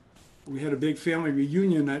we had a big family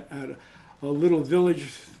reunion at a little village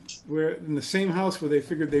where in the same house where they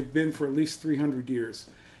figured they've been for at least 300 years.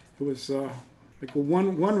 It was like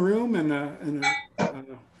one room and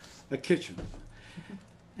a kitchen.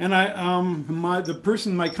 And the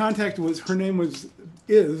person my contact was, her name is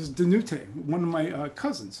Danute, one of my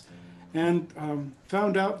cousins, and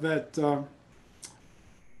found out that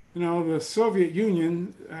the Soviet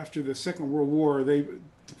Union after the Second World War, they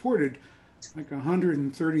deported like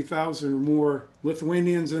 130,000 or more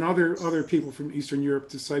Lithuanians and other people from Eastern Europe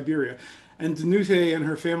to Siberia. And Danute and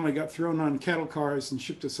her family got thrown on cattle cars and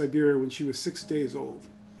shipped to Siberia when she was 6 days old.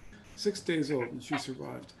 6 days old, and she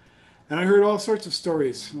survived. And I heard all sorts of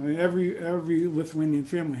stories. Every Lithuanian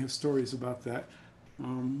family has stories about that.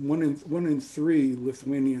 One in 3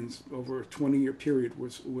 Lithuanians over a 20-year period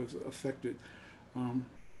was affected.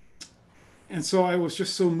 And so I was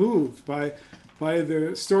just so moved by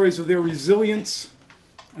the stories of their resilience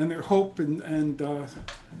and their hope, and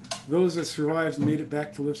those that survived and made it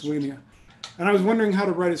back to Lithuania. And I was wondering how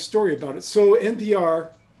to write a story about it. So NPR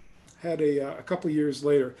had a couple years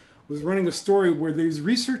later was running a story where these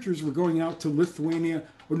researchers were going out to Lithuania,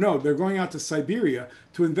 or no, they're going out to Siberia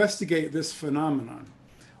to investigate this phenomenon,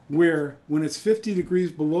 where when it's 50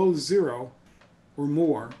 degrees below zero or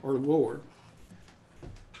more or lower,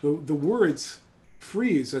 the words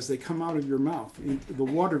freeze as they come out of your mouth. The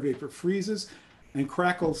water vapor freezes and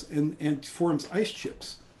crackles and forms ice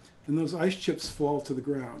chips. And those ice chips fall to the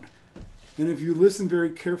ground. And if you listen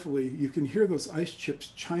very carefully, you can hear those ice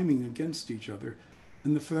chips chiming against each other.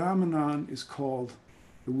 And the phenomenon is called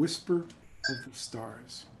the whisper of the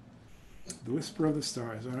stars. The whisper of the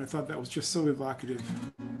stars. And I thought that was just so evocative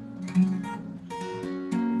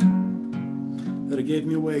that it gave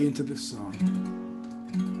me away into this song.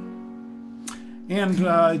 And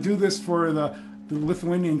I do this for the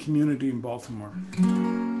Lithuanian community in Baltimore.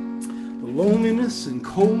 The loneliness and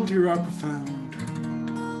cold here are profound.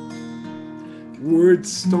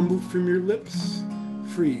 Words stumble from your lips,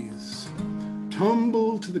 freeze,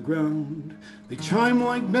 tumble to the ground. They chime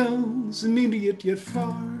like bells, immediate yet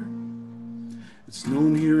far. It's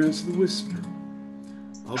known here as the whisper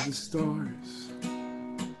of the stars.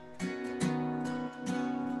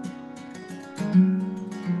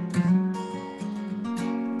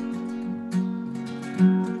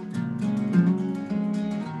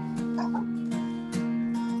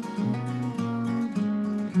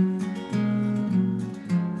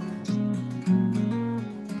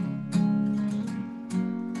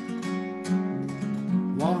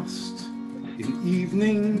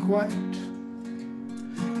 Quiet.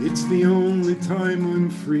 It's the only time I'm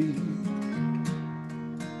free.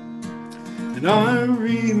 And I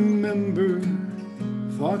remember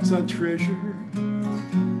thoughts I treasure,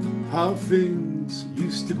 how things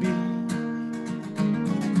used to be.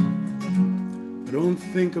 I don't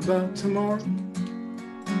think about tomorrow,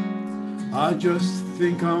 I just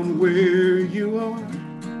think on where you are,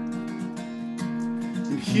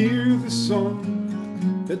 and hear the song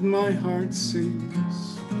that my heart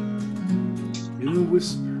sings in the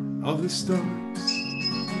whisper of the stars.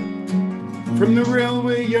 From the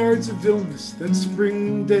railway yards of Vilnius that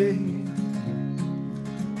spring day,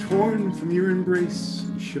 torn from your embrace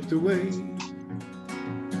and shipped away.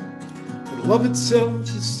 But Love itself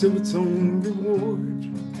is still its own reward.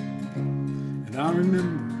 And I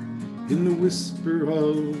remember in the whisper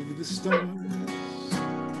of the stars,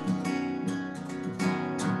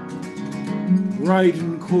 bright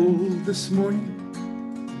and cold this morning,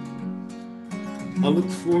 I look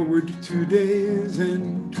forward to today's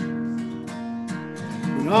end,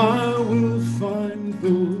 when I will find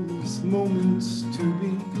those moments to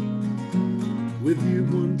be with you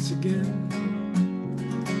once again.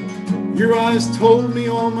 Your eyes told me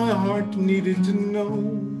all my heart needed to know,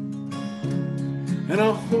 and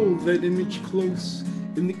I'll hold that image close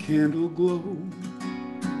in the candle glow.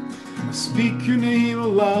 I speak your name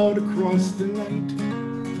aloud across the night,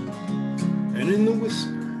 and in the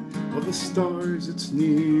whisper of the stars it's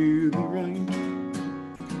nearly right.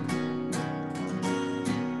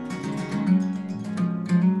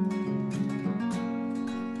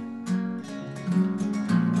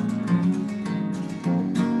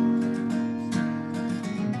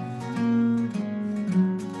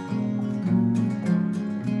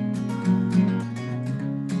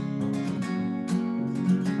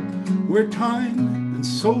 Where time and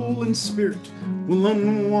soul and spirit will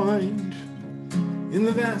unwind in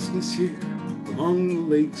the vastness here among the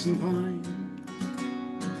lakes and pines.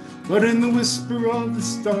 But in the whisper of the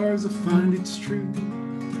stars I find it's true,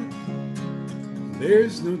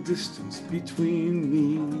 there's no distance between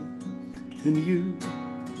me and you.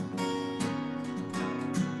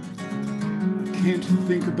 I can't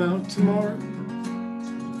think about tomorrow,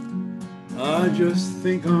 I just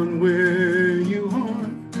think on where you are,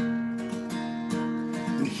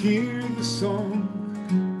 and hear the song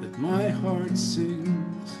that my heart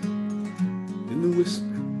sings in the whisper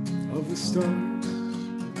of the stars.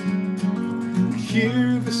 And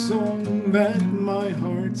hear the song that my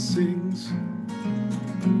heart sings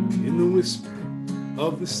in the whisper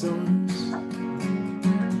of the stars.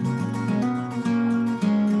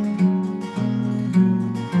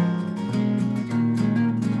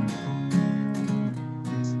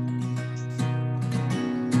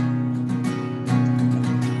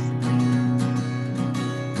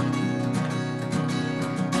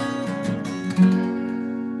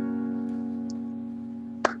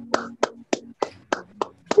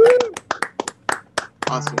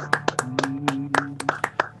 Awesome.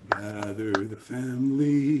 Gather the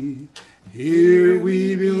family, here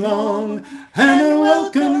we belong, and a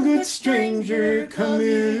welcome, good stranger, come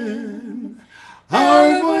in.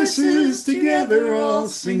 Our voices together all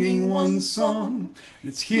singing one song,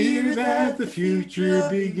 it's here that the future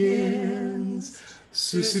begins.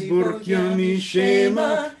 Susiborkiami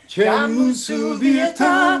Shema, Chamusu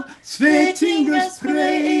Vieta, Svetingas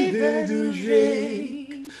Preve Duje.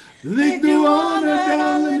 Ligduana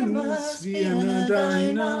Dalimas Viena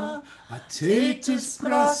Dina, Atetus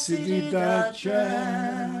Prasididacha.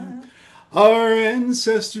 Our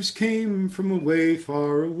ancestors came from away,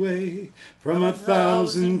 far away, from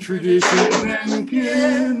 1,000 traditions and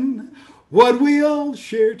kin. What we all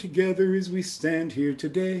share together as we stand here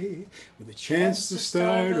today, with a chance to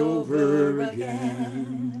start over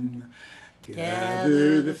again.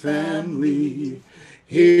 Gather the family,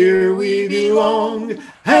 here we belong,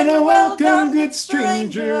 and a welcome, good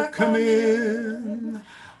stranger, come in.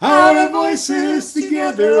 Our voices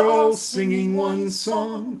together all singing one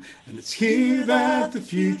song, and it's here that the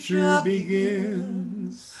future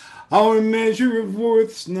begins. Our measure of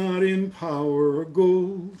worth's not in power or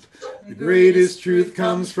gold. The greatest truth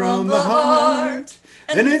comes from the heart,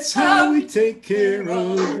 and it's how we take care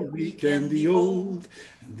of the weak and the old.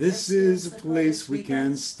 And this is a place we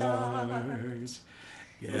can start.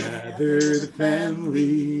 Gather the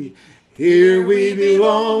family, here we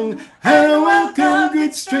belong, and a welcome,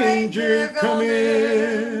 good stranger, come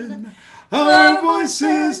in. Our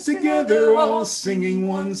voices together all singing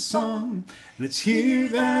one song, and it's here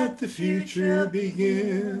that the future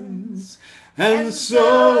begins. And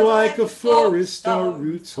so like a forest our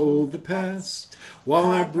roots hold the past,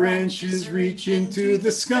 while our branches reach into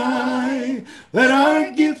the sky. Let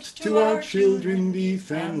our gift to our children be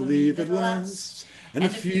family that lasts, and a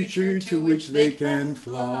future to which they can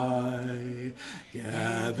fly.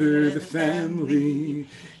 Gather the family,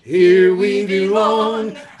 here we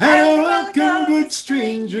belong, and welcome, good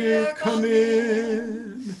stranger, come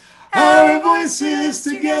in. Our voices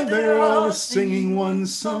together all singing one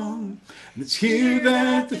song, and it's here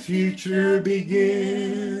that the future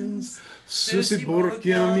begins.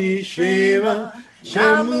 Susiborkiami Sheva,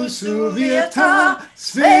 Chamusu Vieta,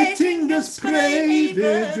 Svetingas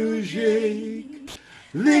Preve Duje.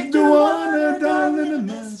 Ligduana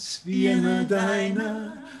Dalinamas Viena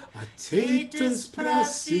Dina, Atetas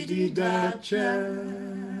Prasididacha.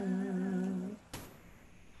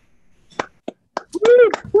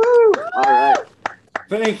 Woo! All right.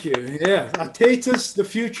 Thank you. Yeah. Atetus, the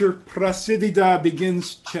future, prasidida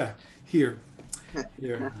begins here.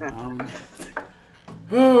 Here.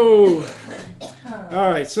 Oh.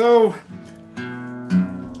 All right. So.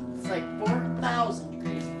 It's like 4,000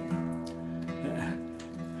 crazy.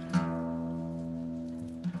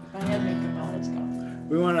 My head may come out. It's gone.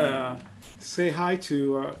 We want to say hi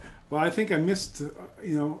to. Well, I think I missed.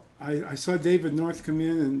 I saw David North come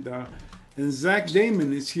in, and Zach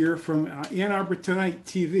Damon is here from Ann Arbor Tonight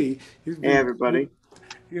TV. Hey, everybody.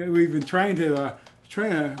 We've been trying to.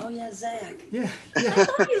 Oh yeah, Zach. Yeah. I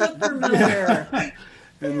thought you looked familiar.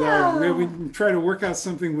 And we try to work out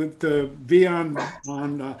something with be on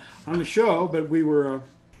the show, but we were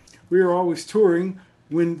always touring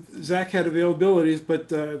when Zach had availabilities. But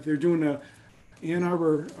they're doing a Ann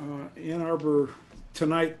Arbor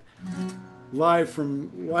Tonight live from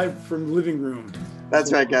the living room.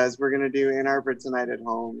 That's right, guys. We're gonna do Ann Arbor Tonight at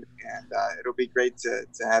home, and it'll be great to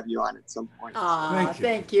have you on at some point.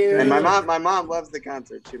 Thank you. And my mom loves the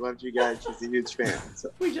concert. She loves you guys. She's a huge fan. So.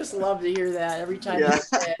 We just love to hear that every time you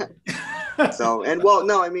say it. So I'm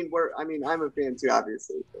a fan too,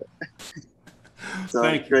 obviously. So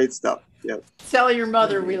Thank you. Great stuff. Yep. Tell your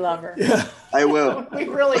mother we love her. Yeah. I will. We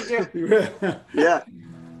really do. Yeah.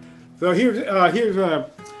 So here's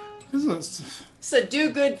It's a do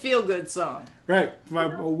good, feel good song. right.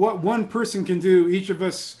 What one person can do, each of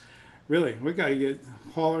us, really, we got to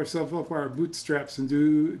haul ourselves up our bootstraps and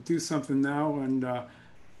do something now, and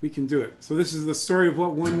we can do it. So this is the story of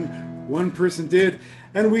what one person did,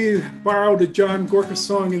 and we borrowed a John Gorka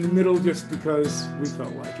song in the middle just because we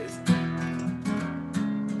felt like it.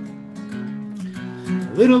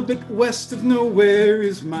 A little bit west of nowhere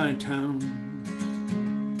is my town,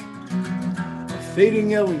 a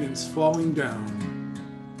fading elegance falling down.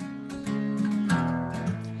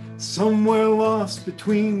 Somewhere lost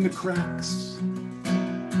between the cracks,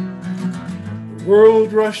 the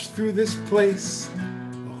world rushed through this place,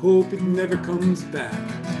 I hope it never comes back.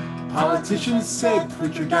 Politicians said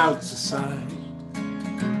put your doubts aside,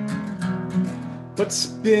 but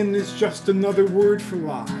spin is just another word for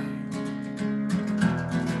lie.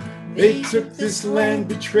 They took this land,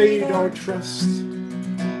 betrayed our trust,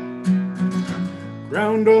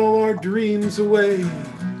 ground all our dreams away,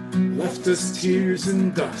 left us tears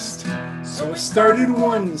and dust. So I started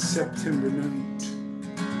one September night.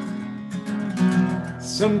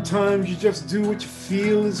 Sometimes you just do what you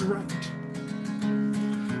feel is right,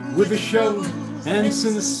 with a shovel and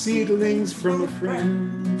some seedlings from a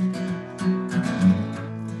friend,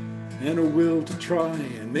 and a will to try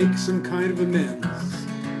and make some kind of amends.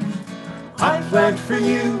 I plant for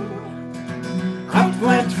you, I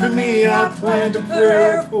plant for me, I plant a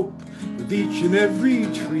prayer of hope with each and every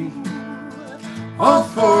tree, all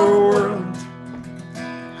for a world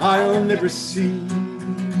I'll never see.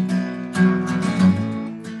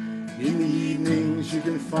 In the evenings you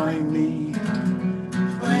can find me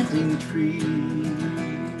planting trees.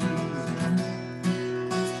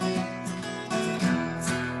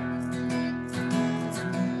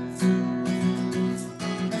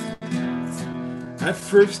 At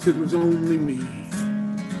first it was only me,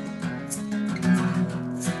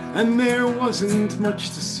 and there wasn't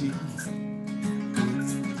much to see.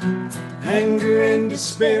 Anger and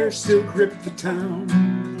despair still gripped the town.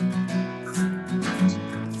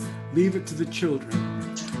 Leave it to the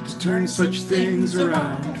children to turn such things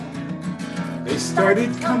around. They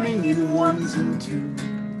started coming in ones and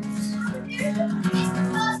twos,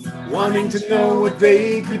 wanting to know what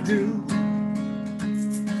they could do.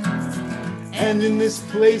 And in this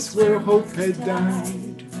place where hope had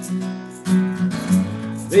died,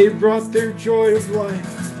 they brought their joy of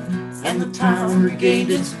life, and the town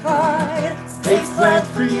regained its pride. They plant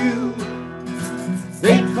for you,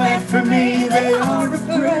 they plant for me, they are a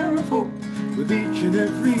prayer of hope with each and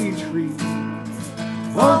every tree.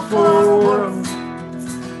 All for a world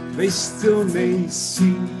they still may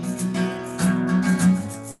see.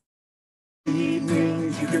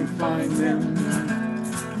 Evenings you can find them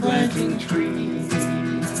planting trees.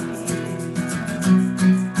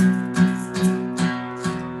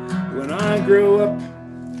 When I grow up,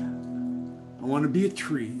 I want to be a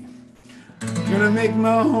tree. Gonna make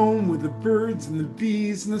my home with the birds and the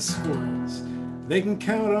bees and the squirrels. They can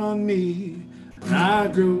count on me when I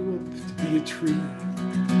grow up to be a tree.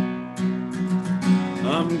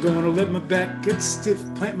 I'm gonna let my back get stiff,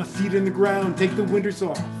 plant my feet in the ground, take the winters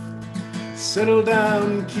off, settle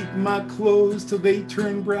down and keep my clothes till they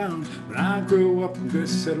turn brown. When I grow up, I'm gonna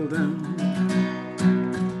settle down.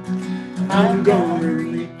 I'm gonna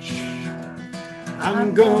reach,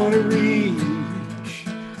 I'm gonna reach,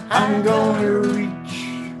 I'm gonna reach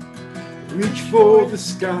reach for the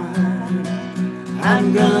sky.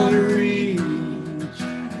 I'm gonna reach,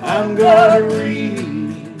 I'm gonna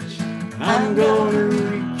reach, I'm gonna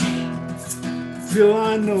reach till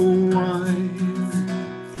I know why.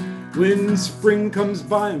 When spring comes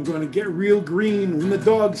by, I'm gonna get real green. When the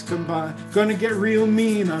dogs come by, gonna get real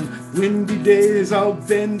mean. On windy days, I'll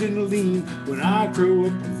bend and lean. When I grow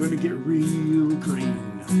up, I'm gonna get real green.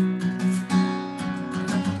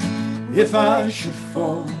 If I should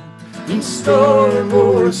fall in storm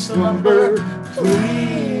or slumber,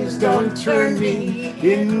 please don't turn me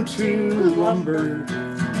into lumber.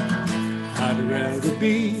 I'd rather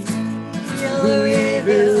be a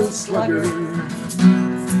Louisville slugger,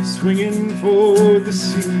 swinging for the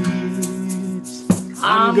seats.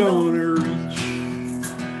 I'm gonna reach,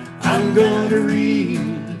 I'm gonna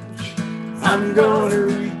reach, I'm gonna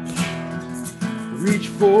reach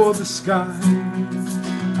for the sky.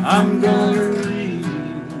 I'm gonna reach,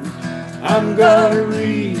 I'm gonna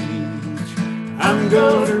reach, I'm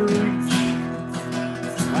gonna reach,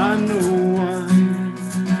 I know why.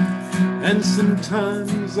 And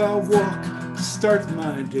sometimes I'll walk to start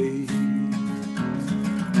my day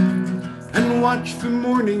and watch the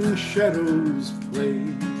morning shadows play.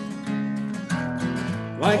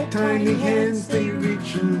 Like tiny hands they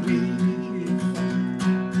reach and weave,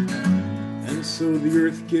 and so the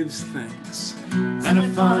earth gives thanks, and I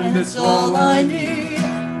find that's all I need.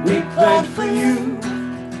 We plant for you,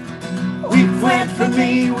 we plant for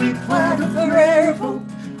me, we plant forever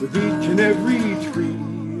with each and every tree.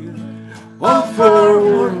 All for a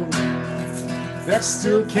world that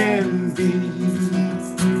still can be.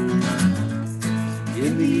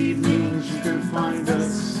 In the evenings you can find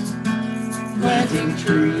us planting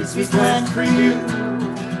trees. We plant for you,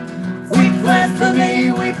 we plant for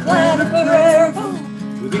me, we plant forever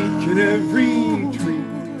with each and every tree.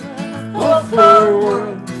 All for a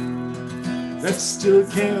world that still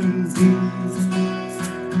can be.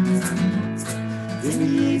 In the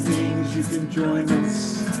evenings you can join us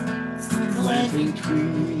planting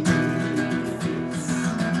trees.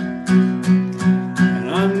 And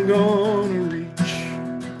I'm gonna reach,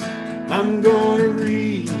 I'm gonna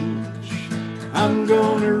reach, I'm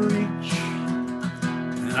gonna reach,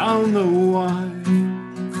 and I'll know why.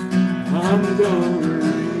 I'm gonna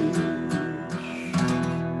reach.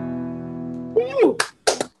 Woo!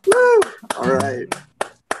 Woo! All right.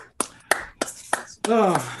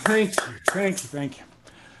 Oh, thank you, thank you, thank you.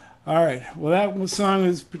 All right, well, that song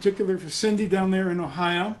is particular for Cindy down there in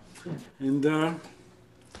Ohio, and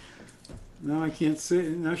now I can't say,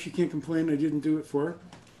 now she can't complain I didn't do it for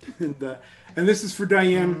her. And this is for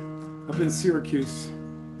Diane up in Syracuse.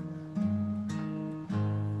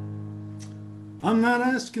 I'm not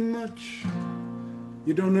asking much,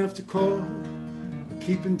 you don't have to call or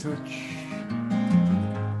keep in touch.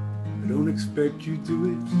 I don't expect you to do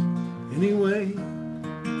it anyway.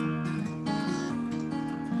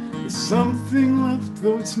 There's something left,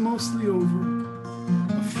 though it's mostly over.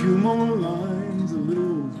 A few more lines, a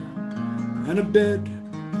little over, and a bed.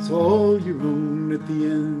 It's all your own at the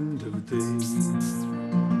end of the day.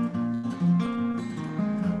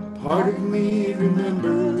 Part of me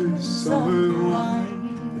remembers summer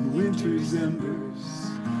wine and winter's embers,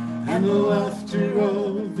 and the laughter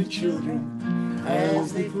of the children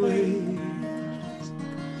as they play.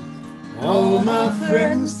 All my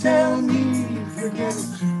friends tell me, forget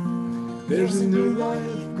it, there's a new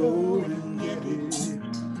life, go and get it.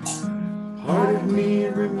 Part of me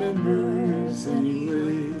remembers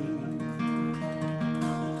anyway.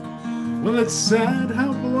 Well, it's sad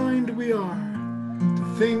how blind we are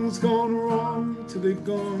to things gone wrong till they've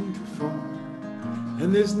gone too far,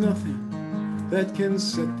 and there's nothing that can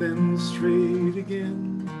set them straight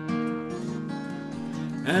again.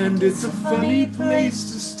 And it's a funny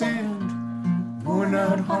place to stand, worn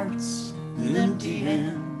out hearts and empty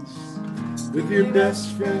hands, with your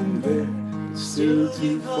best friend there, still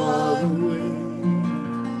too far away.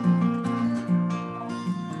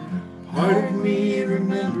 Part of me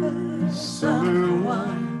remembers summer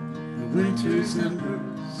wine and winter's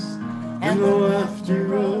embers, and the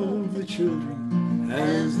laughter of the children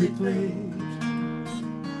as they played.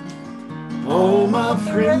 All my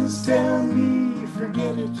friends tell me,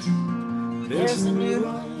 forget it, there's a new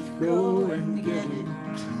life, go and get it.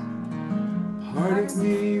 Part of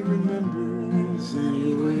me remembers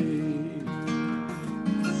anyway.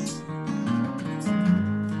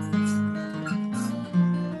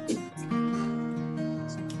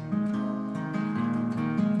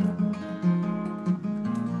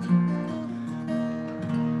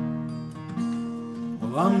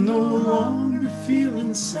 Well, I'm no longer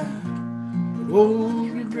feeling sad, but old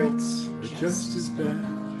regrets are just as bad.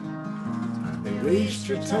 Waste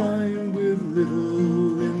your time with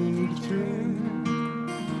little in between.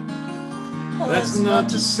 That's not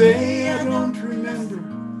to say I don't remember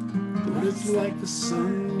what it's like the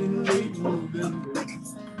sun in late November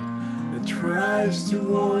that tries to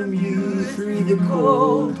warm you through the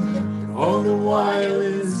cold, but all the while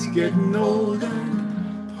it's getting older.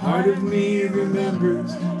 Part of me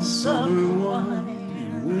remembers summer wine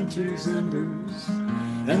and winter's embers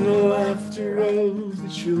and the laughter of the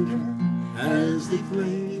children as they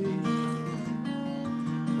play.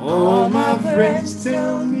 All my friends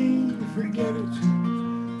tell me, forget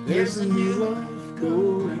it, there's a new life,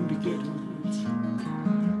 go and get it.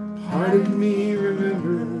 Part of me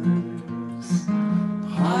remembers,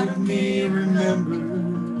 part of me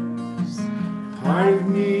remembers, part of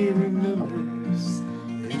me remembers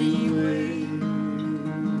anyway.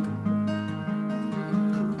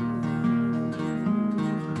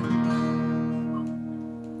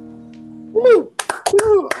 Woo!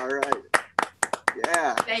 Woo! All right.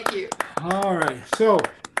 Yeah. Thank you. All right, so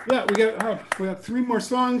yeah, we got 3 more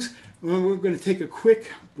songs. We're going to take a quick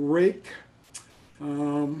break.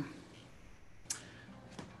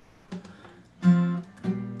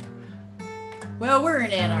 Well, we're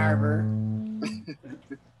in Ann Arbor.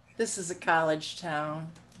 This is a college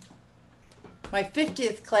town. My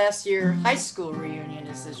 50th class year high school reunion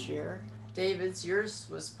is this year. David's, yours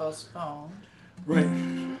was postponed. Right.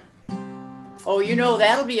 Oh, you know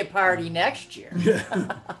that'll be a party next year.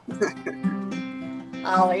 Yeah.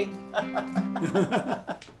 Ollie.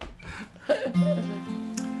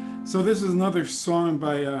 So this is another song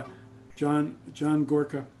by John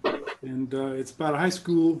Gorka, and it's about a high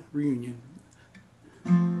school reunion.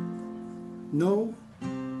 No,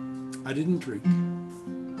 I didn't drink.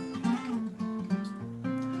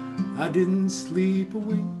 I didn't sleep a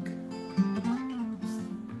wink.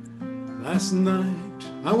 Last night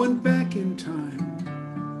I went back in time.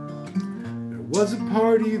 There was a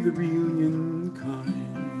party, the reunion kind.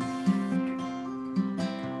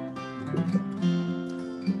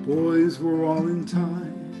 The boys were all in ties.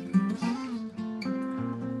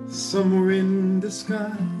 Some were in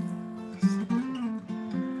disguise.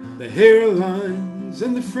 The hairlines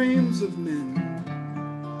and the frames of men,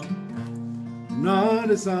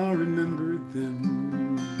 not as I remembered them.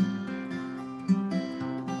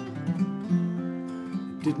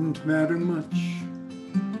 It didn't matter much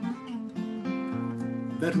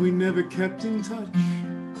that we never kept in touch.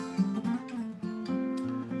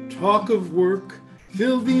 Talk of work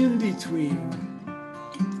filled the in-between,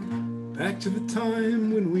 back to the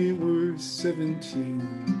time when we were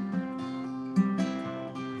 17.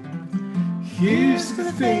 Here's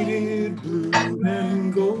the faded blue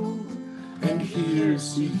and gold, and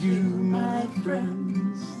here's to you, my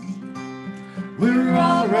friends. We're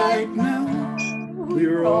all right now,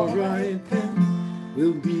 we're all right then,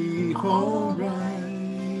 we'll be all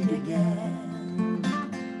right again.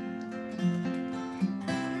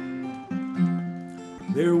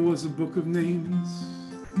 There was a book of names,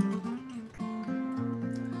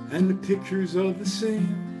 and the pictures of the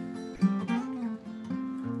same.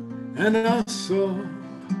 And I saw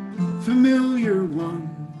familiar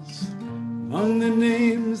ones among the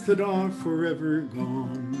names that are forever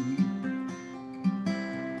gone.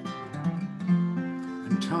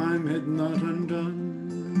 And time had not undone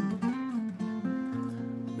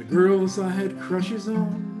the girls I had crushes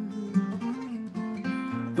on,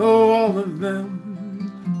 though all of them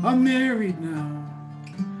are married now.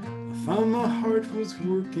 I found my heart was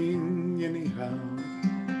working anyhow.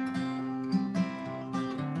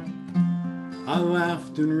 I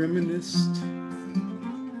laughed and reminisced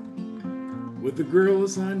with the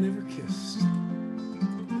girls I never kissed.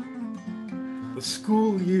 The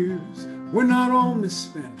school years were not all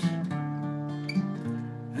misspent,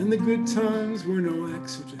 and the good times were no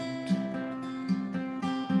accident.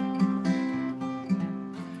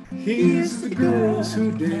 Here's the girls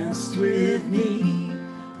who danced with me,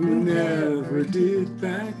 who never did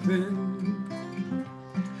back then.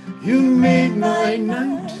 You made my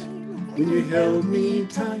night when you held me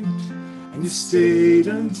tight, and you stayed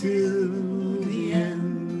until the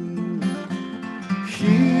end.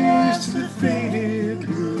 Here's to the faded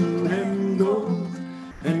blue and gold,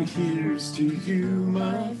 and here's to you,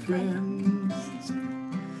 my friends.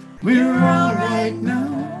 We're all right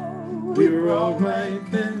now, we're all right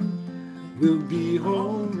then, we'll be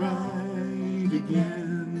all right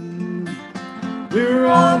again. We're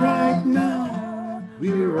all right now,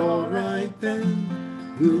 we're all right then,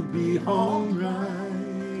 we'll be all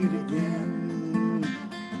right again.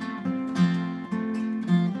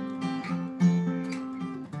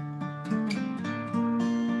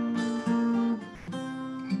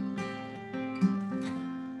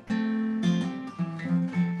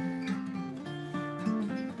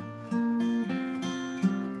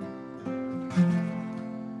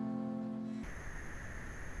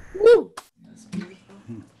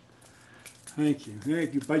 Thank you.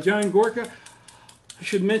 Thank you. By John Gorka. I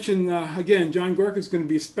should mention, again, John Gorka is going to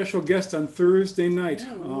be a special guest on Thursday night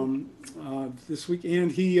this week.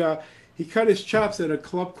 And he cut his chops at a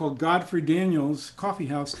club called Godfrey Daniels Coffee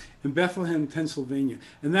House in Bethlehem, Pennsylvania.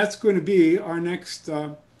 And that's going to be our next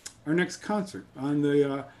concert on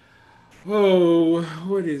the,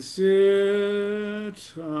 what is it?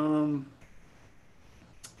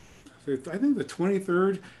 I think the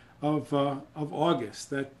 23rd of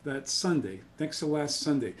August, that Sunday, next to last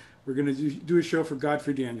Sunday. We're going to do a show for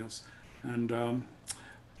Godfrey Daniels. And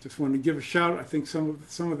just want to give a shout. I think some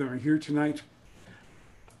of them are here tonight.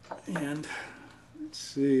 And let's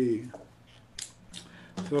see.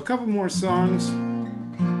 So a couple more songs. I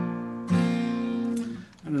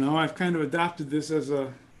don't know, I've kind of adopted this as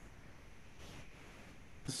a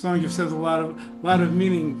song just has a lot of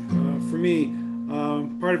meaning for me.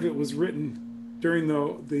 Part of it was written during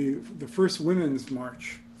the first Women's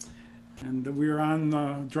March. And we were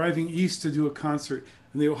on driving east to do a concert,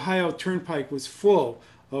 and the Ohio Turnpike was full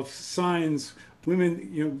of signs, women,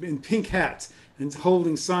 in pink hats and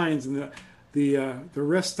holding signs, and the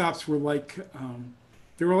rest stops were like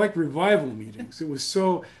they were like revival meetings. It was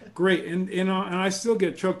so great, and I still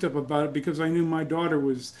get choked up about it because I knew my daughter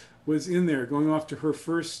was in there going off to her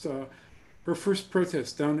first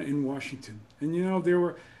protest down in Washington, and there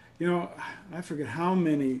were, I forget how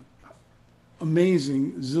many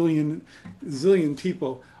amazing zillion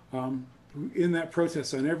people in that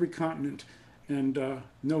protest on every continent, and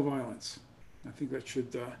no violence. I think that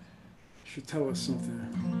should tell us something.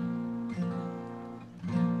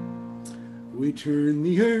 We turn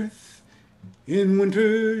the earth in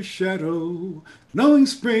winter's shadow, knowing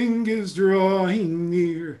spring is drawing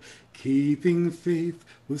near, keeping faith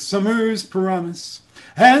with summer's promise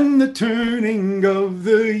and the turning of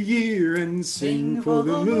the year, and sing for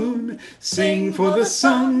the moon, sing for the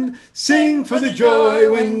sun, sing for the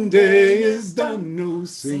joy when day is done. Oh,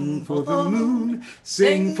 sing for the moon,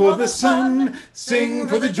 sing for the sun, sing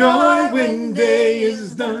for the joy when day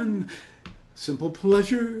is done. Simple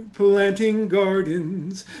pleasure, planting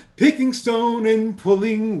gardens, picking stone and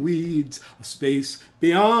pulling weeds, a space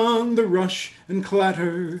beyond the rush and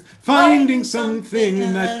clatter, finding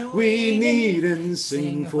something that we need, and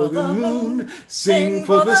sing for the moon, sing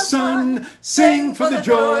for the sun, sing for the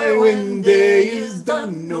joy when day is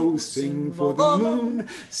done. Oh, sing for the moon,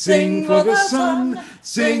 sing for the sun,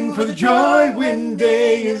 sing for the joy when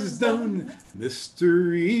day is done.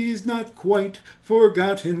 Mystery's not quite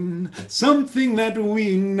forgotten, something that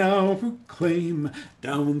we now proclaim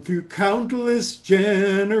down through countless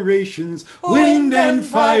generations, wind and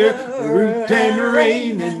fire, root and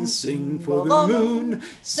rain, and sing for the moon,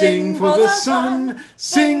 sing for the sun,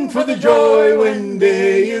 sing for the joy when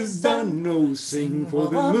day is done. Oh, sing for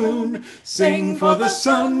the moon, sing for the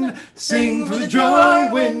sun, sing for the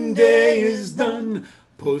joy when day is done.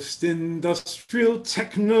 Post-industrial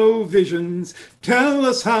techno-visions tell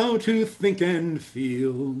us how to think and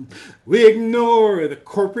feel. We ignore the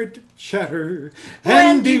corporate chatter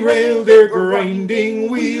and derail their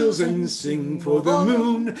grinding wheels, and sing for the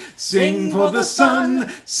moon, sing for the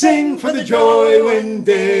sun, sing for the joy when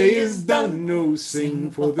day is done. Oh,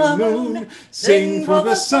 sing for the moon, sing for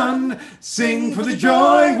the sun, sing for the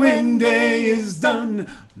joy when day is done.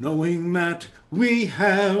 Knowing that we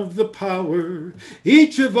have the power,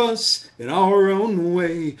 each of us in our own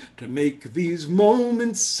way, to make these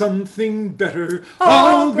moments something better.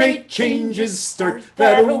 All great changes start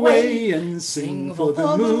that way, and sing for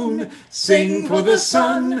the moon, sing for the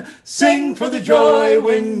sun, sing for the joy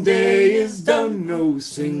when day is done. Oh,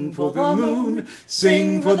 sing for the moon,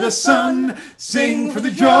 sing for the sun, sing for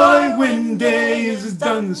the joy when day is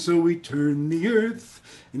done. So we turn the earth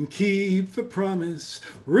and keep the promise,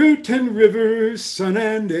 root and river, sun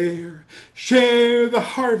and air, share the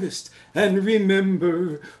harvest and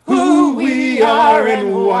remember who we are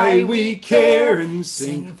and why we care, and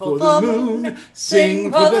sing for the moon, sing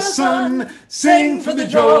for the sun, sing for the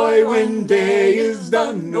joy when day is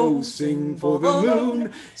done. Oh, sing for the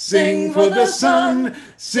moon, sing for the sun,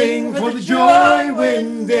 sing for the joy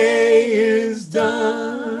when day is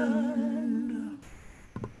done.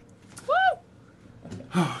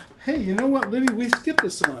 Oh, hey, you know what, Libby? We skipped a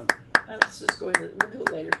song. Let's just go ahead. We'll do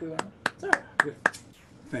it later if we want. It's all right. Yeah.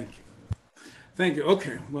 Thank you. Thank you.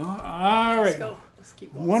 Okay. Well, all right. Let's go. Let's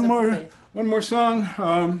keep going. One more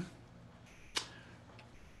song.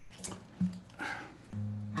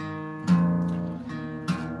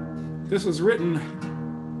 This was written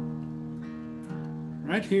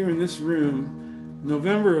right here in this room,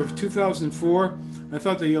 November of 2004. I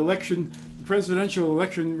thought the presidential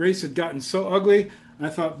election race had gotten so ugly. I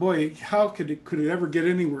thought, boy, how could it ever get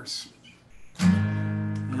any worse?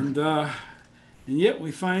 and yet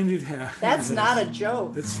we find it happens. That's not a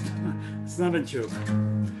joke. It's not a joke.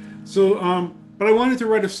 So, but I wanted to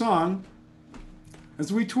write a song.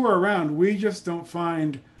 As we tour around, we just don't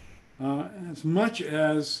find as much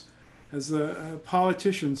as the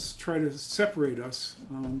politicians try to separate us.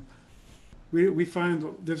 We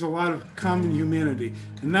find there's a lot of common humanity,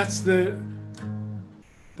 and that's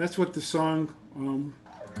what the song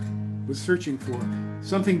was searching for.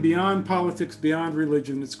 Something beyond politics, beyond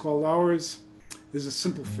religion. It's called Ours is a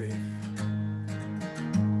Simple Faith.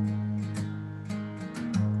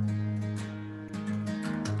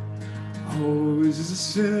 Ours is a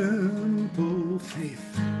simple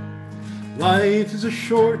faith. Life is a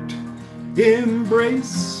short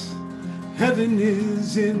embrace. Heaven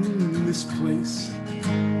is in this place.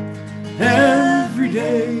 Every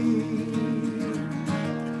day,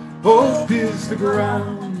 hope is the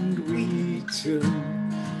ground we till.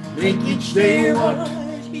 Make each day what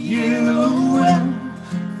you will.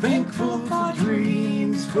 Thankful for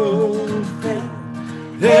dreams fulfilled.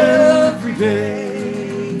 Every day.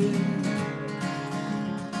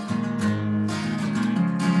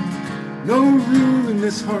 No room in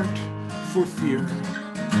this heart for fear.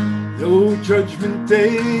 No judgment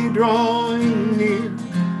day drawing near.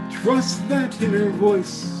 Trust that inner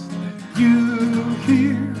voice you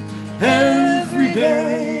hear every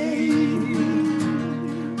day.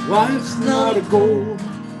 Life's not a goal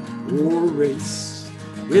or race.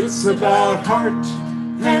 It's about heart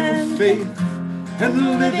and faith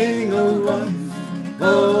and living a life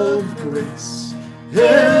of grace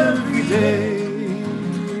every day.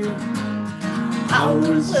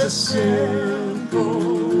 Ours is a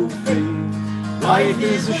simple faith. Life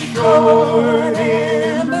is a short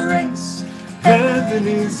embrace. Heaven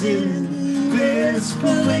is in this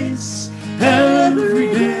place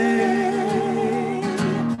every day.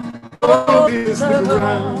 Hope is the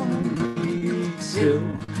ground we till.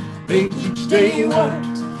 Make each day what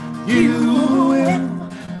you will.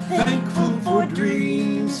 Thankful for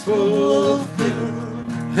dreams fulfilled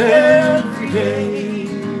every day.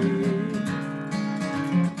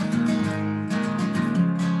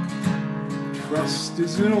 Trust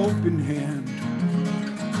is an open hand,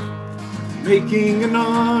 making an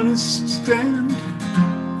honest stand,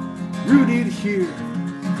 rooted here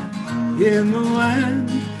in the land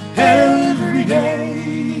every day.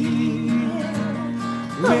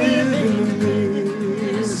 Live in the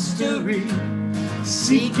mystery,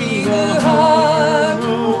 seeking a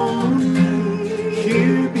harmony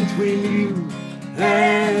here between you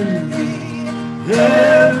and me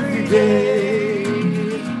every day.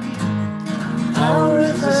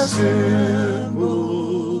 Ours is a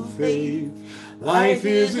simple faith. Life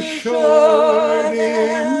is a short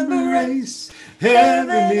embrace.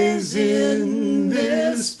 Heaven is in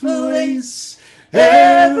this place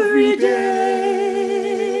every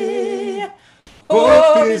day.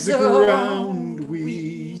 Hope is the ground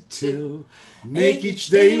we till. Make each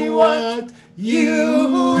day what you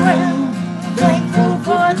will. Thankful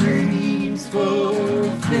for dreams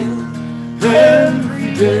fulfilled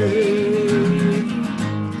every day.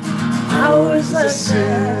 Ours is a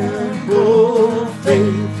simple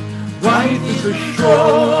faith. Life is a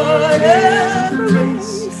short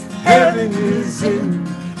embrace. Heaven is in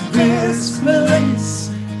this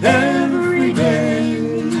place every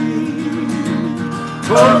day.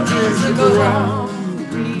 Hope is the ground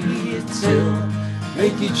we till.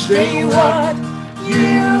 Make each day what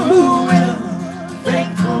you will.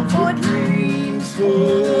 Thankful for dreams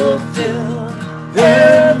fulfilled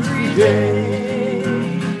every day.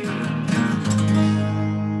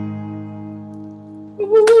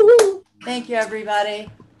 Thank you, everybody.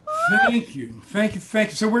 Thank you.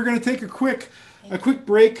 So we're going to take a quick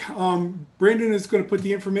break. Brandon is going to put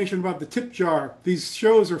the information about the tip jar. These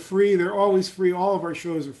shows are free. They're always free. All of our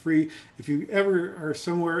shows are free. If you ever are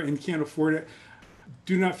somewhere and can't afford it,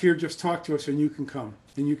 do not fear. Just talk to us and you can come.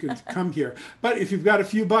 And you can come here. But if you've got a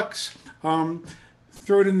few bucks,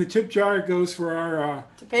 throw it in the tip jar. It goes for our...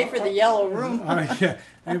 To pay for the yellow room. Yeah,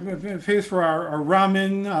 it pays for our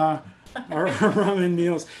ramen... our ramen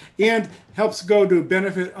meals, and helps go to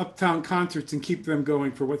benefit Uptown Concerts and keep them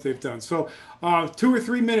going for what they've done. So 2 or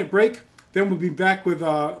 3 minute break, then we'll be back with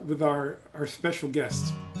our special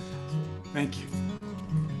guests. Thank you.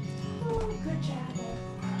 Good job.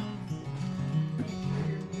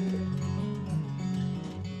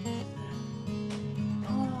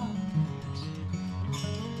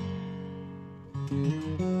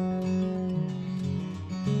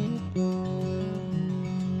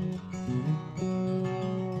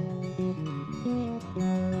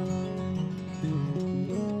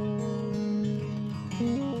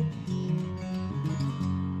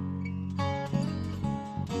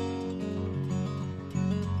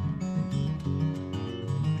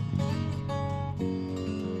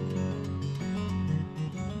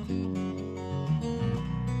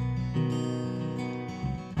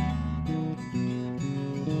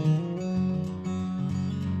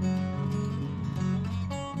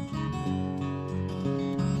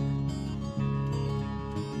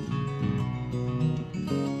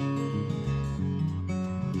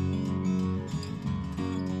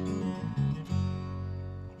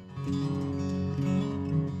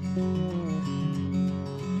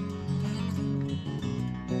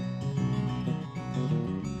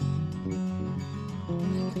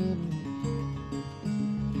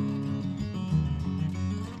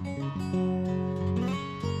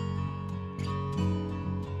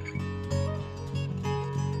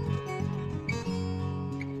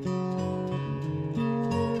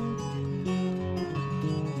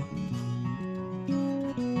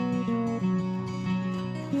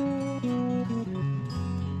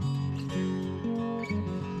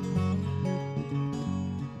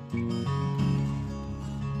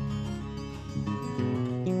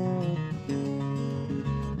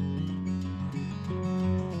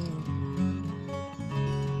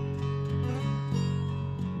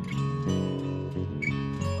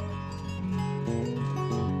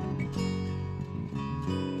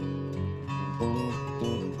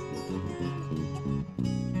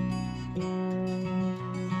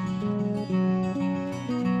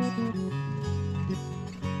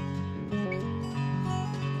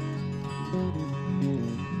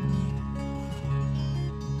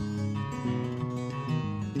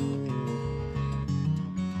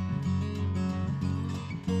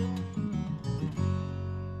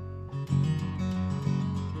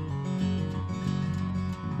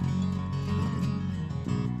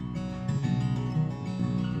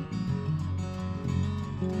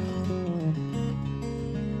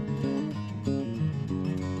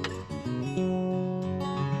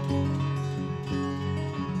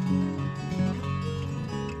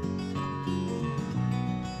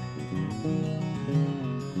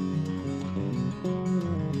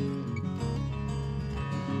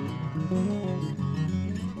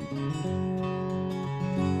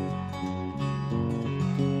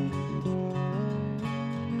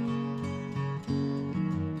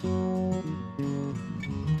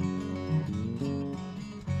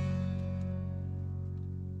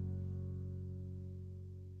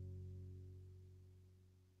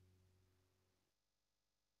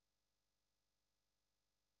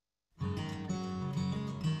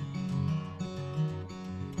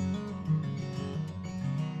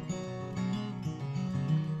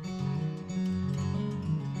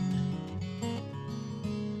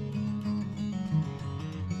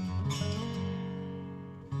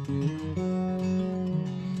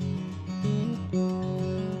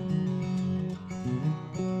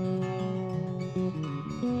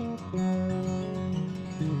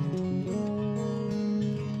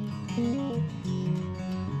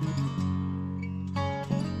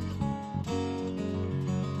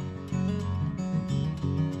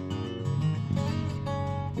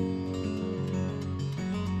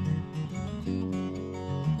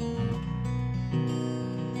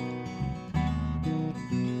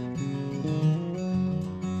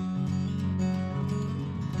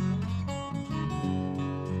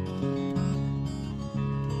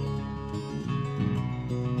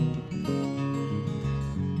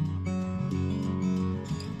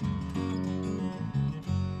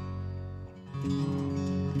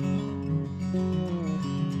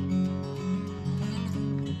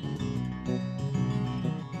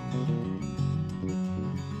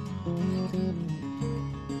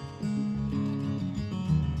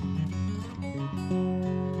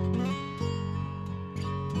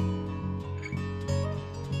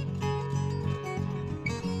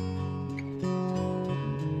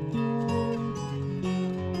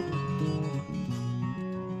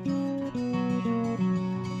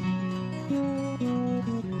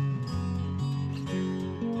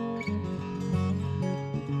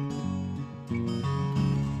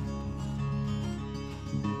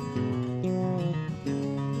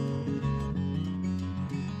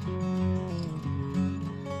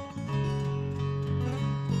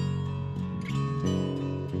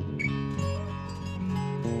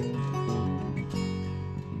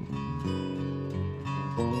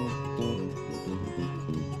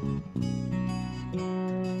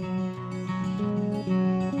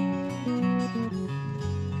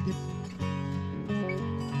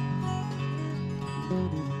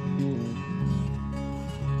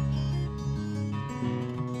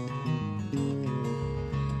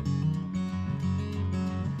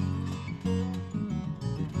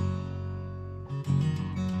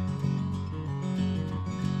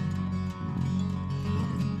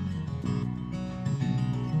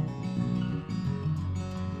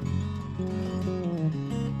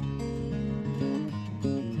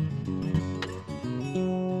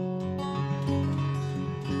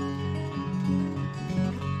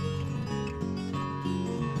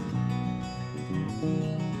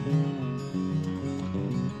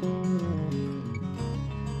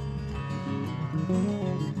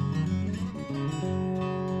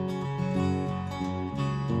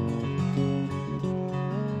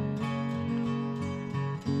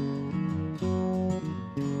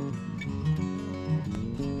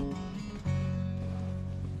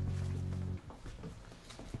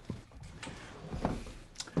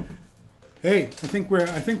 Hey, I think we're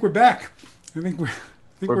back. I think we're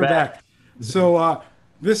back. back. So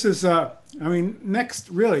this is next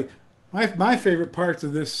really my favorite parts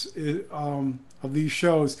of this of these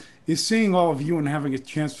shows is seeing all of you and having a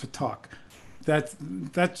chance to talk. That's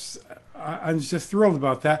I'm just thrilled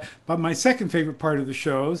about that. But my second favorite part of the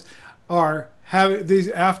shows are having these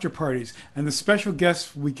after parties and the special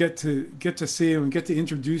guests we get to see and we get to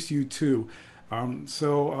introduce you to.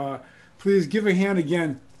 Please give a hand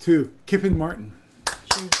again to Kip and Martin.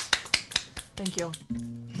 Cheers. Thank you.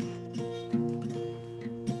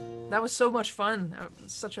 That was so much fun.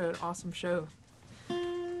 Such an awesome show.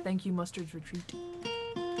 Thank you, Mustard's Retreat.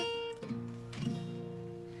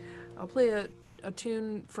 I'll play a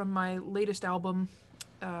tune from my latest album,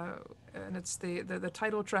 and it's the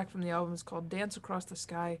title track from the album is called Dance Across the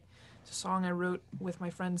Sky. It's a song I wrote with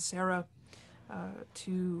my friend Sarah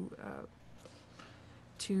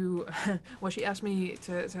well, she asked me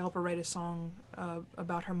to help her write a song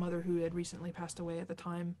about her mother who had recently passed away at the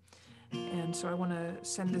time. And so I want to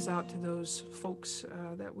send this out to those folks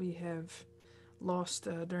that we have lost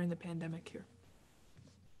during the pandemic here.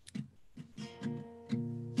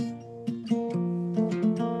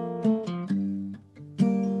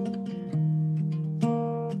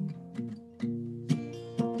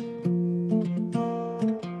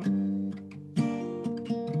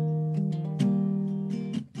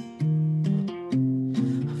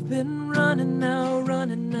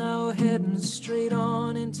 Running now, heading straight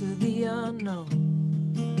on into the unknown.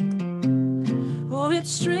 Oh, it's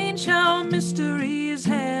strange how mystery's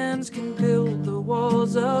hands can build the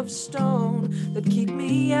walls of stone that keep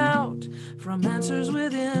me out from answers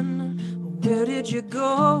within. Where did you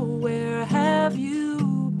go? Where have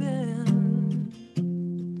you been?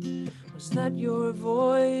 Was that your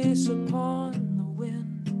voice upon the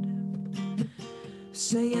wind,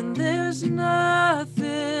 saying there's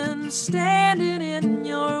nothing standing in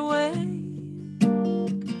your way,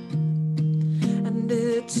 and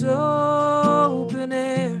it's open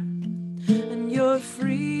air and you're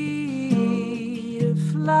free to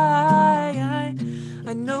fly.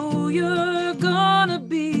 I know you're gonna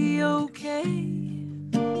be okay,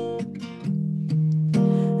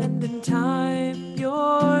 and in time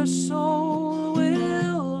your soul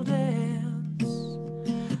will dance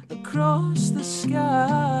across the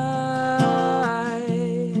sky.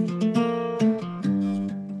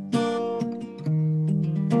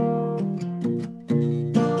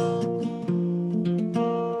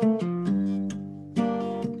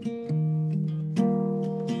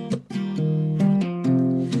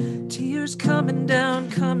 Tears coming down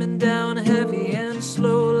heavy and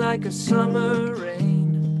slow like a summer rain.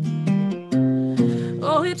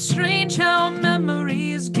 Oh, it's strange how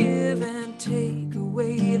memories give and take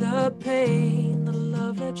away the pain, the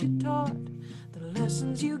love that you taught, the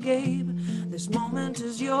lessons you gave. This moment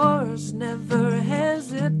is yours, never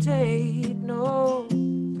hesitate, no,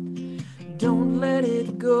 don't let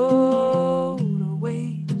it go to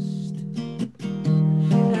waste.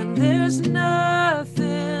 And there's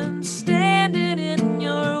nothing standing in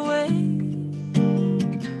your way,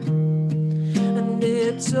 and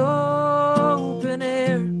it's open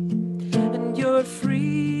air and you're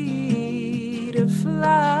free to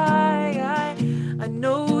fly. I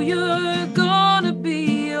know you're gonna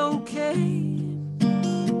be okay,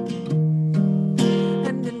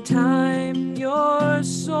 and in time your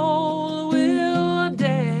soul will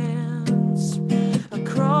dance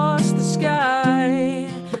across the sky.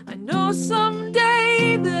 I know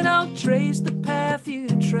someday that I'll trace the path you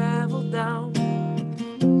traveled down,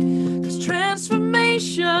 'cause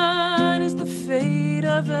transformation is the fate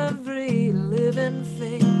of every living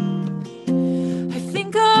thing. I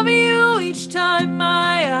think of you each time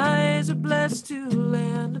my eyes are blessed to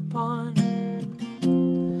land upon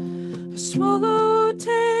a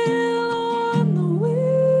swallowtail on the wing.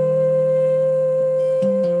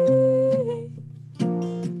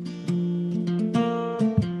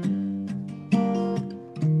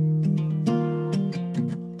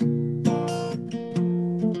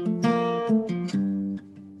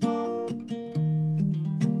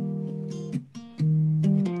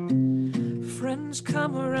 Friends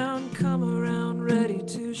come around, ready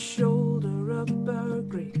to shoulder up our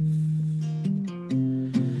grief.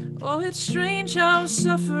 Oh, it's strange how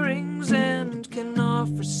suffering's end can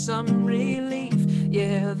offer some relief.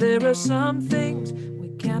 Yeah, there are some things we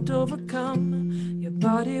can't overcome. Your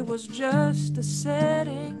body was just a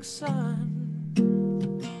setting sun,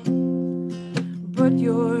 but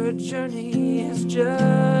your journey has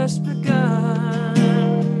just begun.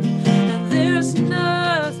 And there's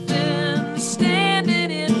nothing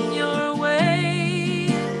standing in your way,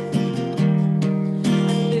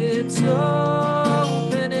 and it's all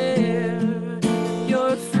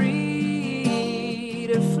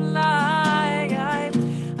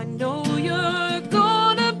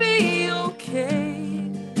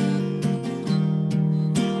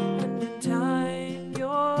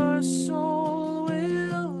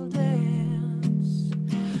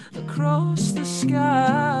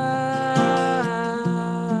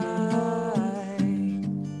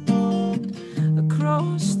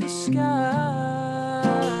across the sky.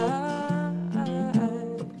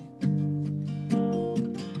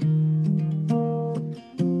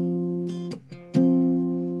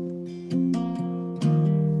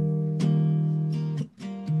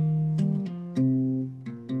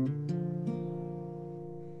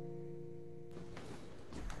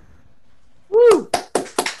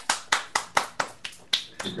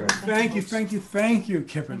 Thank you,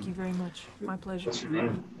 Kippen. Thank you very much. My pleasure.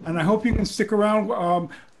 And I hope you can stick around.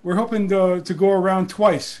 We're hoping to go around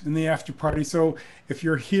twice in the after party. So if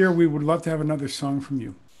you're here, we would love to have another song from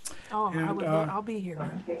you. Oh, And, I'll be here.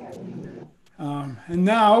 And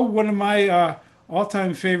now, one of my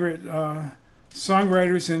all-time favorite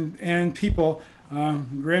songwriters and people,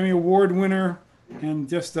 Grammy Award winner, and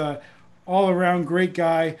just a all-around great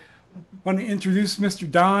guy. I want to introduce Mr.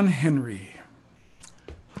 Don Henry.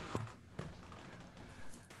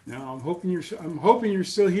 Now, I'm hoping you're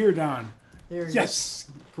still here, Don. There he Yes,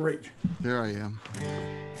 great. There I am.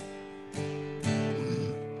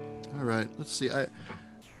 All right, let's see.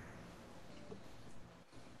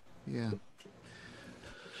 Yeah.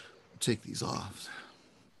 Take these off.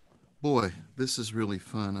 Boy, this is really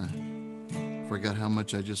fun. I forgot how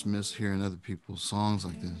much I just miss hearing other people's songs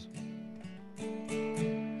like this.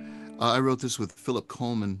 I wrote this with Philip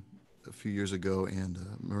Coleman a few years ago, and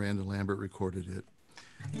Miranda Lambert recorded it.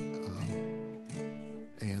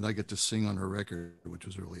 And I get to sing on her record, which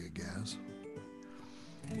was really a gas.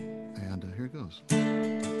 And here it goes.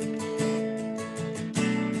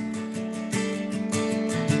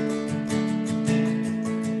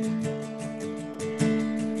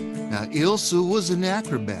 Now, Ilsa was an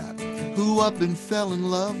acrobat who up and fell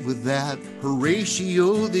in love with that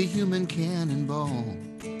Horatio the human cannonball.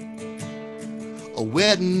 A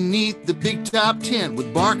wedding neath the big top tent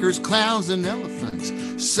with barkers, clowns, and elephants,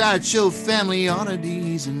 sideshow family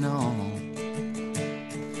oddities and all.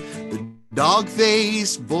 The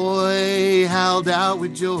dog-faced boy howled out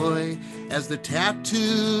with joy as the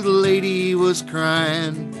tattooed lady was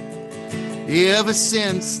crying. Ever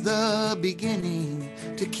since the beginning,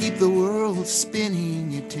 to keep the world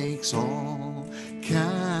spinning, it takes all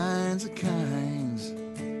kinds of kinds.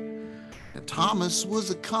 Now, Thomas was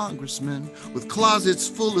a congressman with closets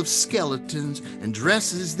full of skeletons and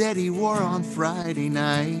dresses that he wore on Friday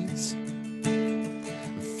nights.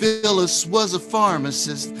 Phyllis was a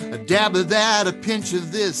pharmacist, a dab of that, a pinch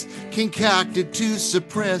of this, concocted to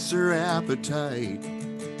suppress her appetite.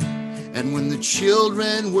 And when the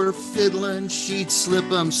children were fiddling, she'd slip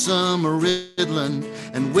them some Ritalin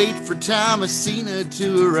and wait for Thomasina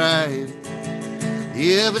to arrive.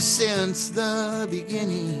 Ever since the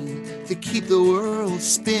beginning, to keep the world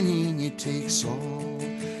spinning, it takes all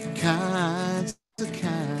kinds of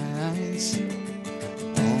kinds.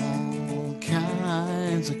 All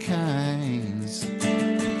kinds of kinds.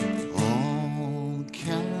 All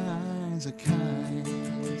kinds of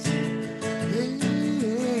kinds. Hey.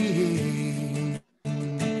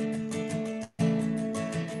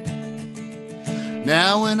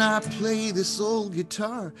 Now when I play this old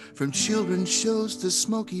guitar, from children's shows to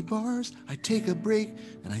smoky bars, I take a break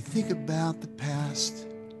and I think about the past.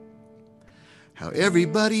 How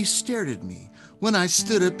everybody stared at me when I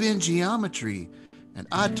stood up in geometry and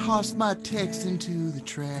I tossed my text into the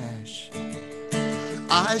trash.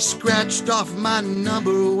 I scratched off my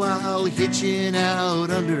number while hitching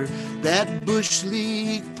out under that Bush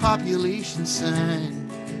League population sign.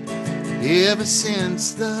 Ever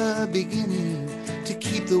since the beginning, to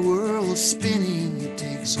keep the world spinning, it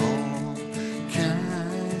takes all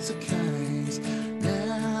kinds of kinds.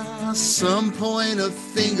 Now some point a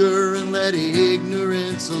finger and let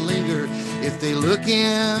ignorance linger. If they look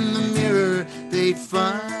in the mirror, they'd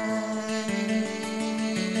find.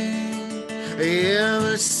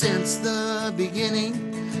 Ever since the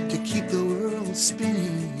beginning, to keep the world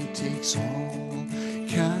spinning, it takes all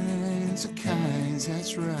kinds of kinds,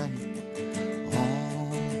 that's right.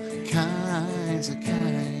 All kinds of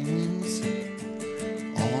kinds.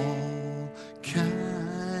 All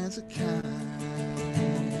kinds of kinds.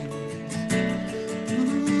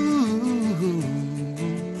 Ooh.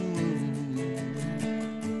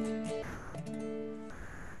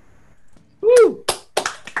 Woo!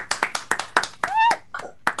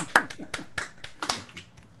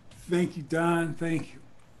 Thank you, Don. Thank you.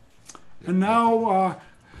 And now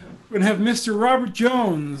we're going to have Mr. Robert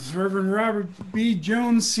Jones, Reverend Robert B.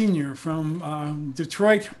 Jones Sr. from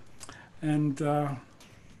Detroit, and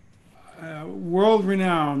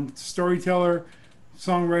world-renowned storyteller,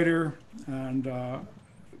 songwriter, and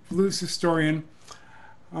blues historian.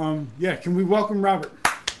 Yeah, can we welcome Robert?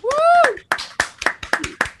 Woo!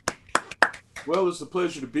 Well, it's a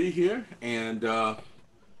pleasure to be here and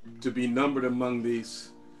to be numbered among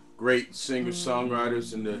these great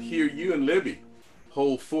singer-songwriters and to hear you and Libby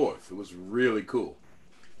hold forth. It was really cool.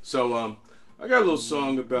 So I got a little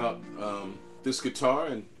song about this guitar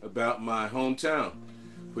and about my hometown,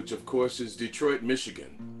 which of course is Detroit,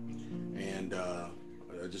 Michigan. And I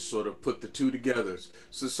just sort of put the two together.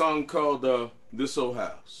 It's a song called This Old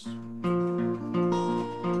House.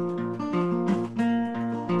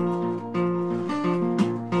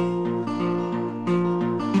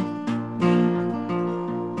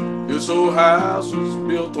 This old house was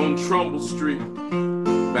built on Trumbull Street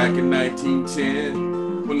back in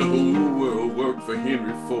 1910 when the whole world worked for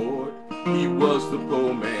Henry Ford. He was the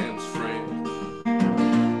poor man's friend.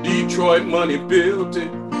 Detroit money built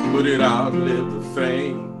it, but it outlived the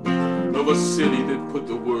fame of a city that put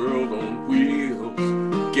the world on wheels,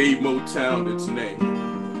 gave Motown its name.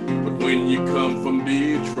 But when you come from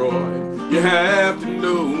Detroit, you have to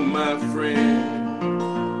know, my friend,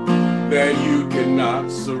 that you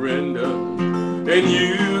cannot surrender and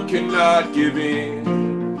you cannot give in.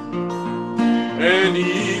 And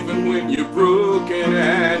even when you're broken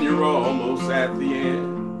and you're almost at the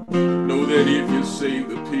end, know that if you save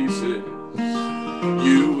the pieces,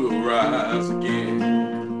 you will rise again.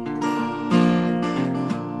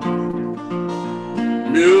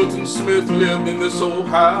 Milton Smith lived in this old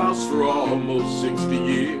house for almost 60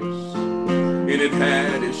 years, and it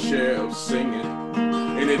had its share of singing,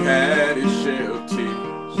 and it had its share of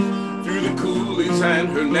tears. Through the Coolies and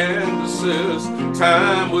Hernandezes,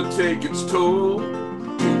 time would take its toll.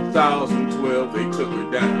 2012 they took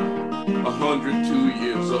her down, 102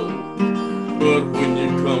 years old. But when you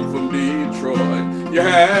come from Detroit, you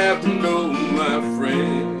have to know, my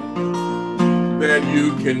friend, that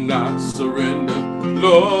you cannot surrender,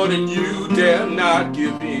 Lord, and you dare not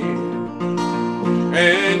give in.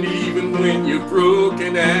 And even when you're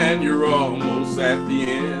broken and you're almost at the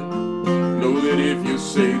end, know that if you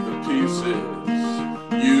save the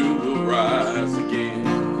pieces, you will rise again.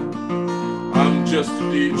 I'm just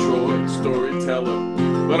a Detroit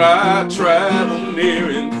storyteller, but I travel near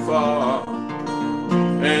and far.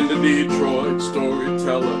 And the Detroit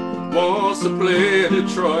storyteller wants to play a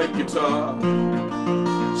Detroit guitar.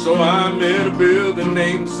 So I met a builder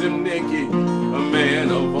named Zimnicki, a man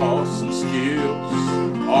of awesome skills.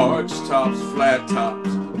 Arch tops, flat tops,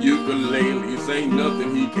 ukuleles, ain't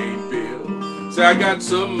nothing he can't build. Say, I got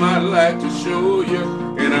something I'd like to show you,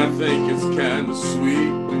 and I think it's kinda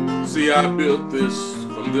sweet. See, I built this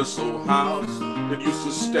from this old house that used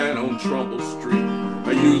to stand on Trumbull Street.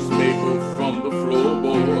 I used maple from the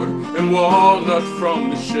floorboard and walnut from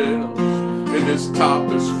the shelves. And this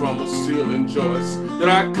top is from a ceiling joist that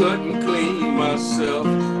I cut and clean myself.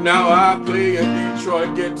 Now I play a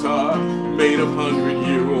Detroit guitar made of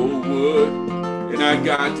 100-year-old wood. And I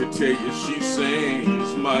got to tell you, she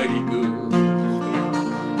sings mighty good.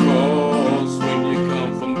 'Cause when you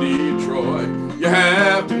come from Detroit, you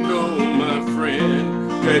have to know, my friend,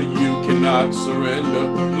 that you cannot surrender,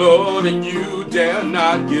 Lord, and you dare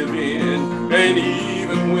not give in. And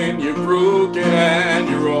even when you're broken and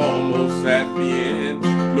you're almost at the end,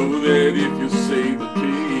 know that if you say the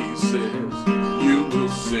pieces, you will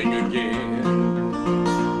sing again.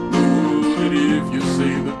 Know that if you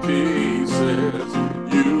say the pieces,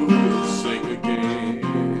 you will sing again.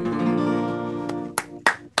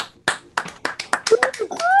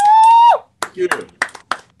 Thank you.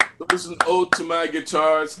 This is an ode to my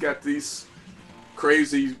guitar. It's got these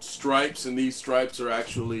crazy stripes, and these stripes are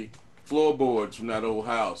actually floorboards from that old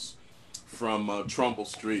house from Trumbull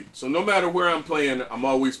Street. So no matter where I'm playing, I'm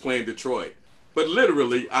always playing Detroit. But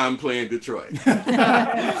literally, I'm playing Detroit.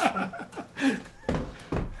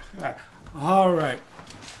 All right.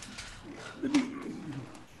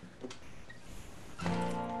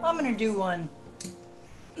 I'm gonna do one.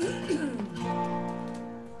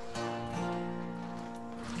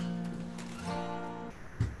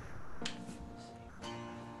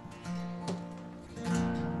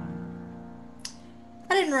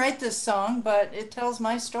 I didn't write this song, but it tells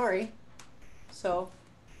my story, so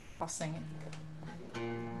I'll sing it.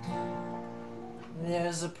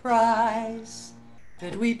 There's a price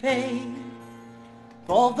that we pay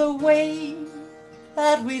for the way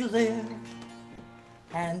that we live,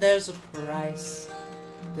 and there's a price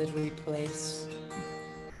that we place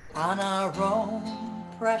on our own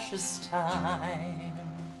precious time.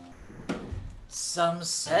 Some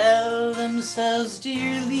sell themselves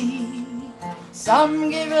dearly, some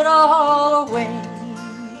give it all away,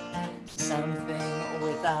 something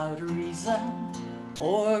without reason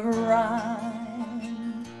or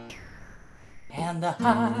rhyme. And the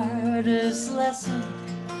hardest lesson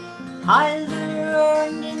I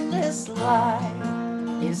learned in this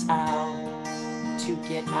life is how to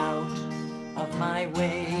get out of my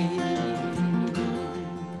way,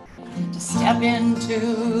 to step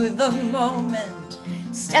into the moment,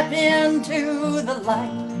 step into the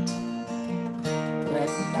light, let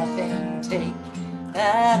nothing take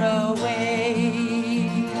that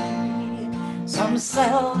away. Some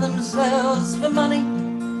sell themselves for money,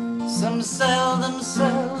 some sell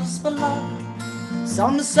themselves for love,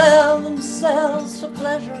 some sell themselves for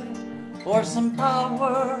pleasure, or some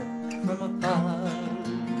power from above.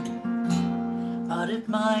 But if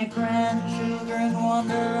my grandchildren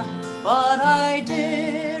wonder what I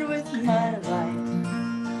did with my life,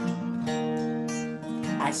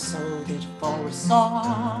 I sold it for a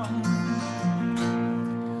song.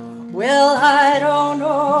 Well, I don't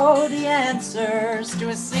know the answers to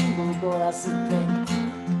a single blessed thing.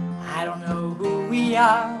 I don't know who we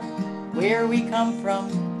are, where we come from,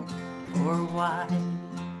 or why.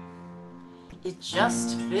 It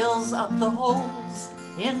just fills up the holes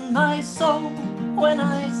in my soul when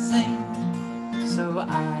I sing. So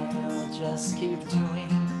I'll just keep doing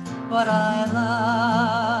what I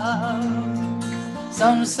love.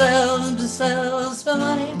 Some sell themselves for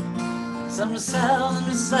money, some sell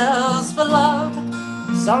themselves for love,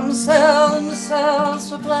 some sell themselves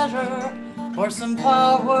for pleasure, or some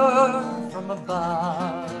power from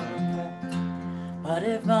above. But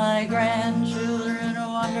if my grandchildren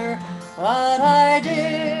wonder what I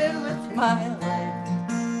did with my life,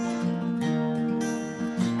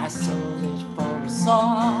 I sold it for a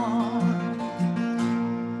song.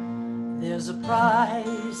 There's a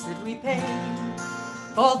price that we pay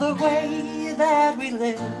for the way that we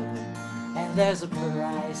live, and there's a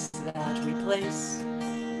price that we place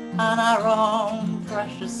on our own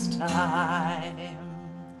precious time.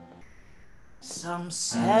 Some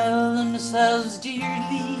sell themselves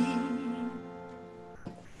dearly,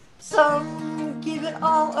 some give it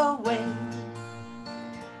all away,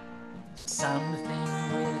 some think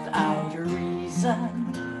without a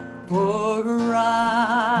reason or a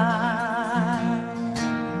rhyme.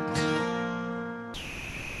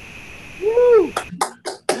 Woo!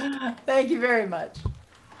 Thank you very much.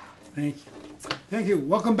 Thank you. Thank you.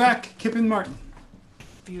 Welcome back, Kip and Martin.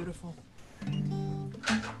 Beautiful.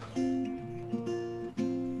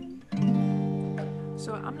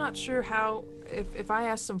 So I'm not sure how, if I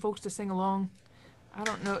ask some folks to sing along, I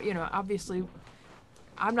don't know, you know, obviously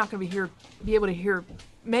I'm not going to be able to hear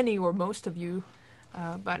many or most of you,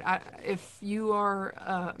 but if you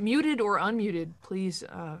are muted or unmuted, please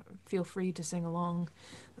feel free to sing along.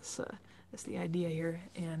 That's the idea here.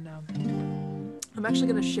 And I'm actually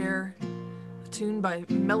going to share a tune by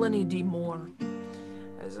Melanie D. Moore.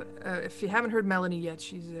 If you haven't heard Melanie yet,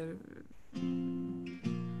 she's a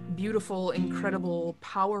beautiful, incredible,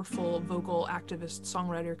 powerful vocal activist,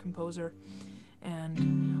 songwriter, composer.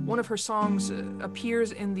 And one of her songs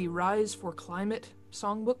appears in the Rise for Climate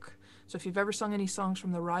songbook. So if you've ever sung any songs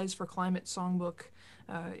from the Rise for Climate songbook,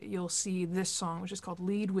 you'll see this song, which is called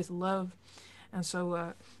Lead with Love. And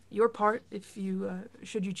so your part, if you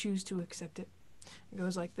should you choose to accept it, it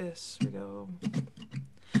goes like this. We go.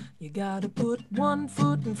 You gotta put one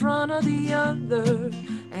foot in front of the other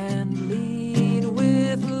and lead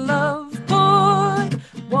with love, boy.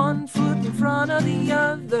 One foot in front of the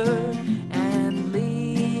other and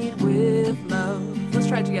lead with love. Let's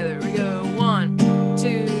try it together. We go 1,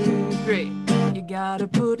 2, 3. You gotta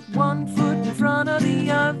put one foot in front of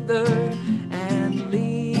the other and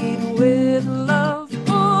lead with love,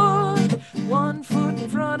 boy. One foot in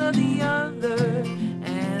front of the other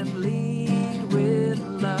and lead with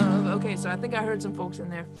love. Okay, so I think I heard some folks in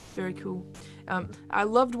there. Very cool. I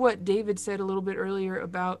loved what David said a little bit earlier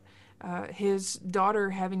about his daughter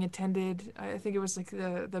having attended, I think it was like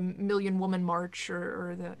the Million Woman March,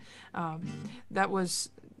 or the that was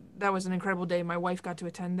an incredible day. My wife got to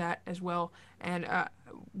attend that as well. And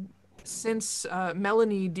since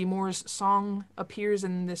Melanie D. Moore's song appears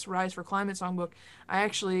in this Rise for Climate songbook,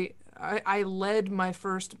 I led my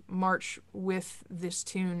first march with this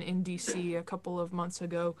tune in DC a couple of months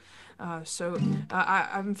ago. So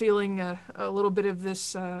I'm feeling a little bit of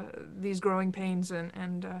these growing pains,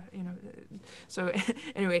 and you know. So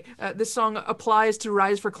anyway, this song applies to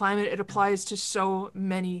Rise for Climate. It applies to so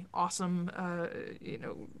many awesome, you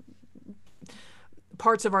know,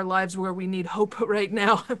 parts of our lives where we need hope right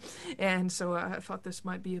now. And so I thought this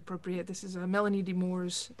might be appropriate. This is Melanie D.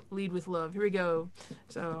 Moore's Lead with Love. Here we go.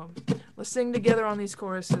 So let's sing together on these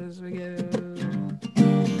choruses. We go.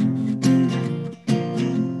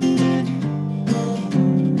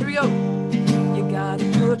 Here we go. You gotta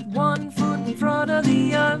put one foot in front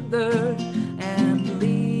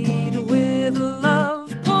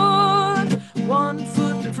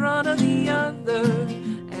other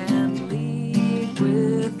and lead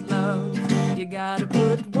with love. You gotta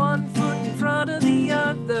put one foot in front of the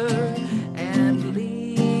other and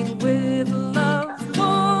lead with love.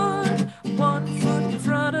 One foot in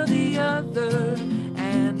front of the other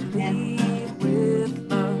and lead with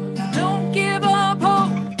love. Don't give up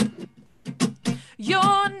hope,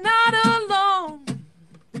 you're not alone.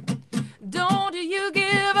 Don't you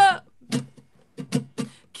give up,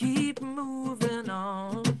 keep moving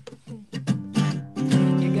on.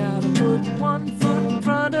 You gotta put one foot in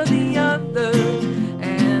front of the other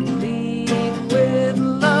and lead with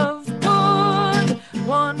love. Put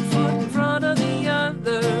one foot in front of the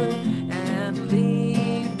other and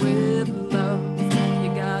lead with love. You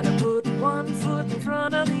gotta put one foot in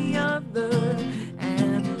front of the other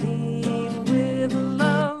and lead with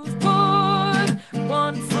love. Put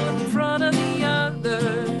one foot in front of the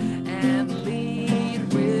other and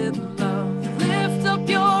lead with love. Lift up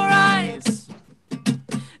your eyes,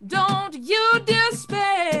 don't you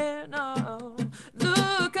despair, no.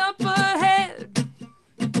 Look up ahead,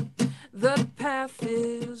 the path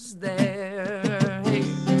is there. Hey,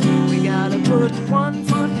 we gotta put one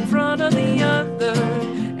foot in front of the other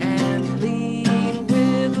and lead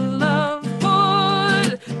with love.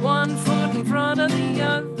 Put one foot in front of the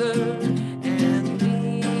other and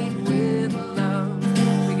lead with love.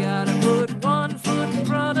 We gotta put one foot in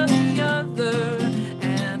front of the other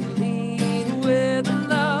and lead with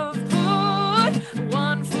love. Put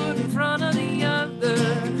one foot in front of the other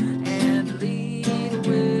and lead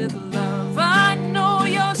with love. I know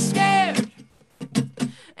you're scared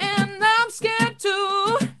and I'm scared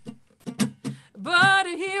too, but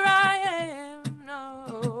here I am,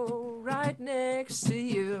 no, right next to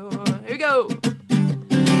you. Here we go.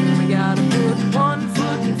 We gotta put one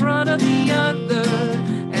foot in front of the other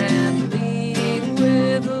and lead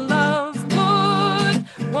with love. Put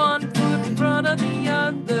one foot in front of the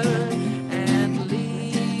other and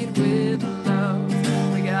lead with love.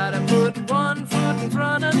 We gotta put one foot in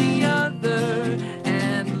front of the other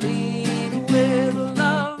and lead with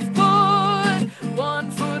love. Put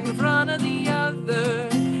one foot in front of the other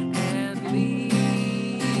and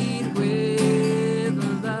lead with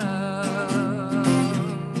love.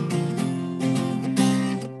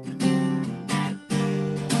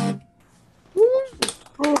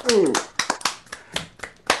 Woo!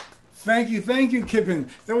 Thank you, Kippen.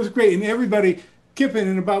 That was great. And everybody, Kippen,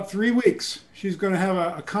 in about 3 weeks, she's going to have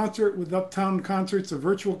a concert with Uptown Concerts, a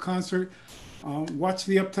virtual concert. Watch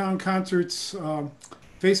the Uptown Concerts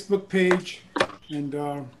Facebook page, and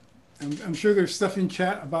I'm sure there's stuff in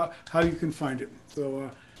chat about how you can find it.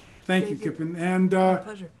 So thank you, Kippen. And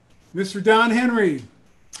Pleasure. Mr. Don Henry.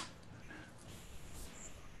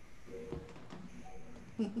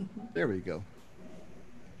 There we go.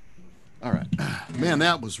 All right. Man,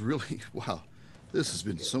 that was really, wow. This has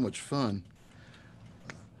been so much fun.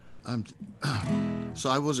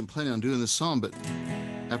 So I wasn't planning on doing this song, but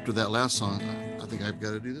after that last song, I think I've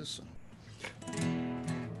got to do this song.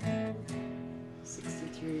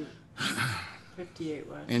 63, 58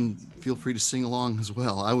 was. And feel free to sing along as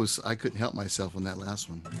well. I couldn't help myself on that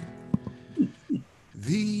last one.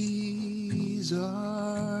 These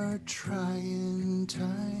are trying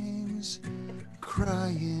times,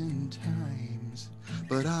 crying times,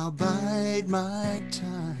 but I'll bide my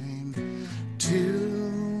time till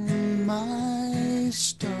my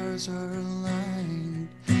stars are aligned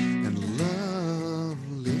and love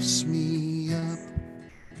lifts me up.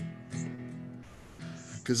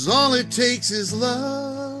 'Cause all it takes is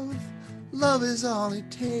love, love is all it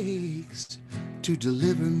takes to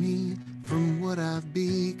deliver me from what I've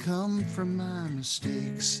become from my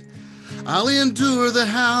mistakes. I'll endure the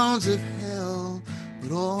hounds of hell,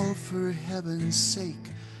 but all for heaven's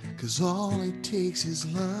sake. 'Cause all it takes is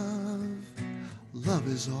love, love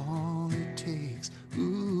is all it takes.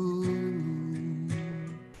 Ooh,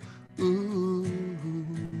 ooh.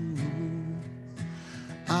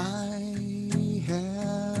 I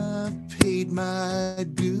have paid my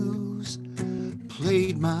dues,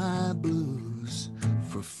 played my blues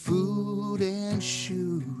for food and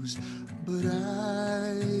shoes, but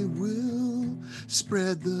I will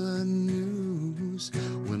spread the news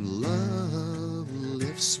when love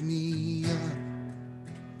lifts me up.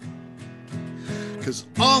 'Cause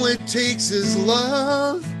all it takes is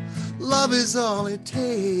love, love is all it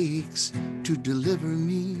takes to deliver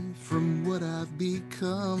me from what I've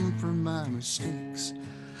become from my mistakes.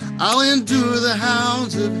 I'll endure the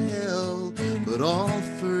hounds of hell, but all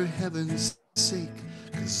for heaven's sake.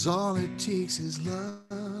 'Cause all it takes is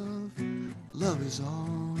love, love is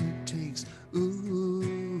all it takes. Ooh,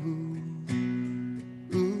 ooh.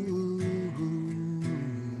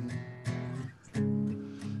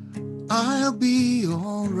 I'll be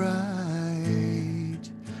all right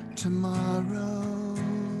tomorrow.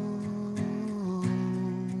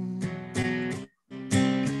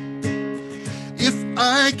 If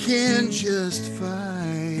I can just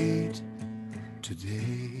fight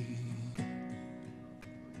today.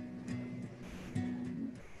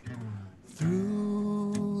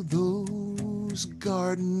 Through those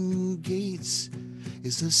garden gates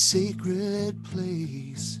is a sacred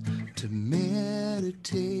place to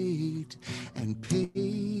meditate and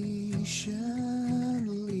patiently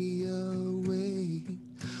await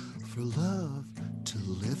for love to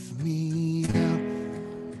lift me up.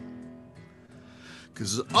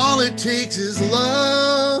 'Cause all it takes is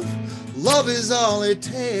love. Love is all it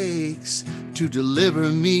takes to deliver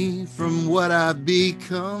me from what I've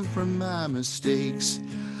become, from my mistakes.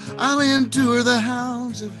 I'll endure the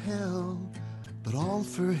hounds of hell, but all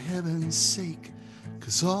for heaven's sake.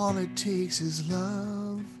 'Cause all it takes is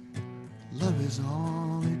love. Love is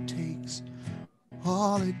all it takes.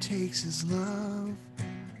 All it takes is love.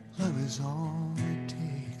 Love is all it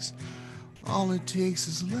takes. All it takes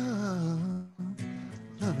is love.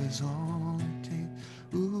 Love is all it takes.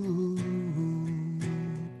 Ooh,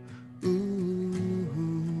 ooh.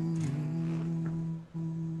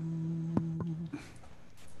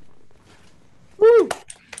 Woo!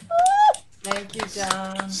 Thank you,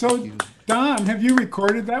 Don. So, Don, have you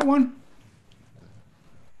recorded that one?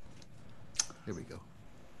 Here we go.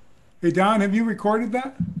 Hey, Don, have you recorded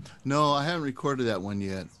that? No, I haven't recorded that one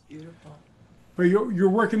yet. Beautiful. But you're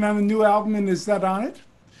working on a new album, and is that on it?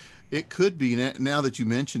 It could be now that you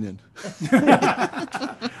mention it.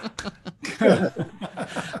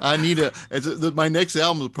 I need my next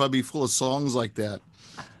album will probably be full of songs like that.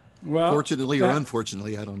 Well, fortunately or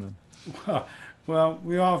unfortunately, I don't know. Well,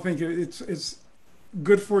 we all think it's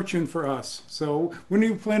good fortune for us. So, when are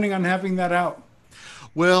you planning on having that out?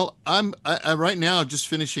 Well, I'm right now just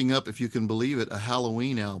finishing up, if you can believe it, a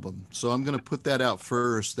Halloween album. So I'm going to put that out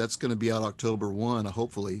first. That's going to be out October 1,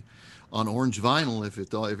 hopefully, on orange vinyl if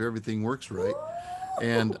everything works right.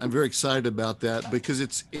 And I'm very excited about that because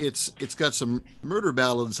it's got some murder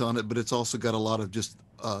ballads on it, but it's also got a lot of just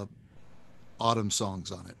autumn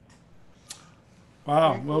songs on it.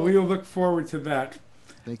 Wow. Well, we'll look forward to that.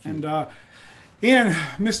 Thank you. And Ian,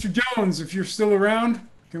 Mr. Jones, if you're still around,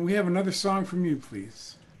 can we have another song from you,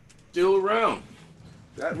 please? Still around.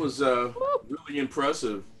 That was really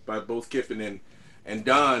impressive by both Kiffin and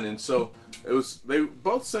Don. And so they were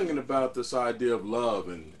both singing about this idea of love,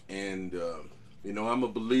 and I'm a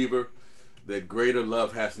believer that greater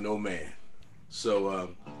love hath no man.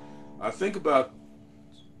 So I think about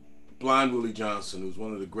Blind Willie Johnson, who's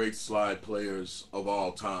one of the great slide players of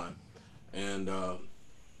all time, and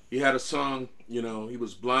he had a song. He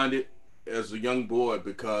was blinded as a young boy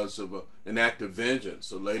because of an act of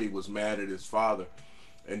vengeance. A lady was mad at his father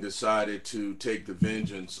and decided to take the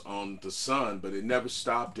vengeance on the son, but it never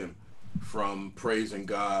stopped him from praising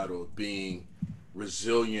God or being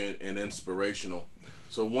resilient and inspirational.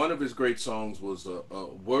 So one of his great songs was a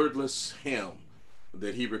wordless hymn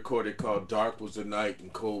that he recorded called "Dark Was the Night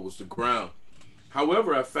and Cold Was the Ground."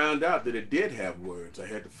 However, I found out that it did have words. I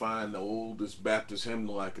had to find the oldest Baptist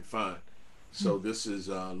hymnal I could find. So this is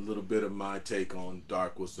a little bit of my take on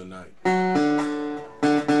 "Dark Was the Night."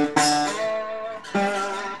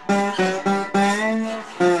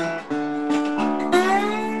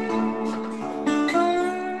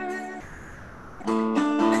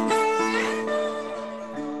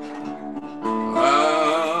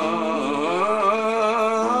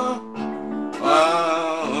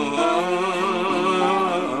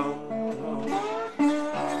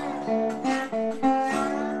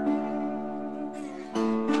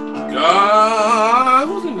 God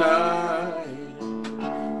was the night,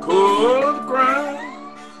 cold ground,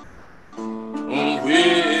 on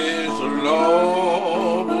which the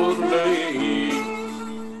Lord was laid.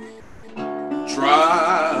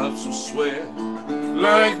 Drops of sweat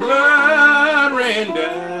like blood ran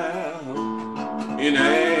down in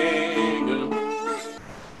anger,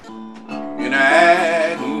 in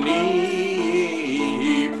agony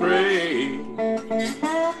he prayed.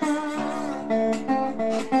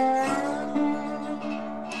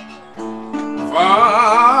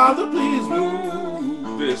 Father, please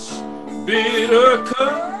move this bitter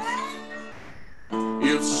cup,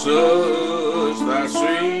 if such thy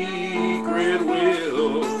secret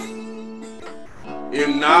will. If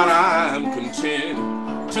not, I'm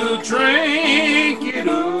content to drink it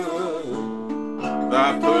up.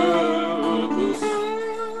 Thy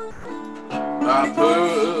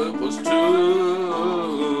purpose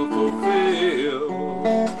to fulfill.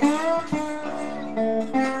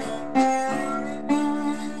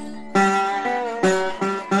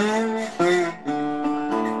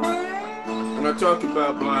 talk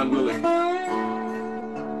about Blind Willie,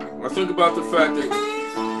 I think about the fact that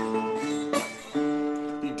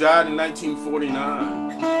he died in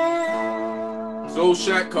 1949. His old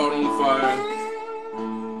shack caught on fire,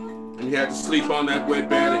 and he had to sleep on that wet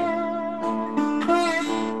bedding.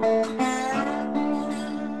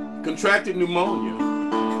 Contracted pneumonia.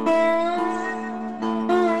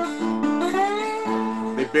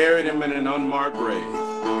 They buried him in an unmarked grave.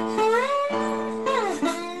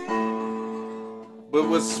 But it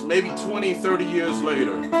was maybe 20, 30 years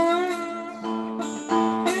later,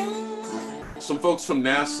 some folks from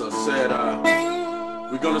NASA said,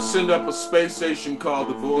 we're going to send up a space station called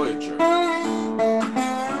the Voyager.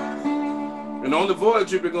 And on the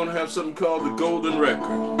Voyager, we're going to have something called the Golden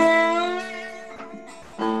Record.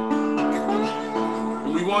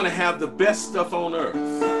 And we want to have the best stuff on Earth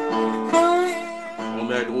on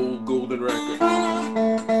that old Golden Record.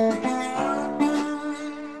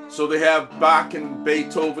 So they have Bach and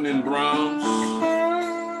Beethoven and Brahms,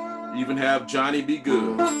 even have Johnny B.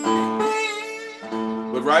 Good. But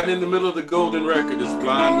right in the middle of the Golden Record is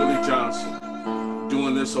Blind Willie Johnson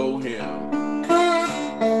doing this old hymn.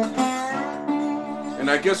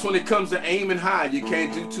 And I guess when it comes to aiming high, you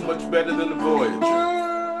can't do too much better than the Voyager.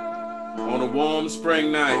 On a warm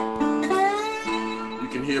spring night, you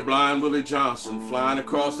can hear Blind Willie Johnson flying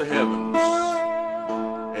across the heavens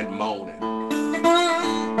and moaning.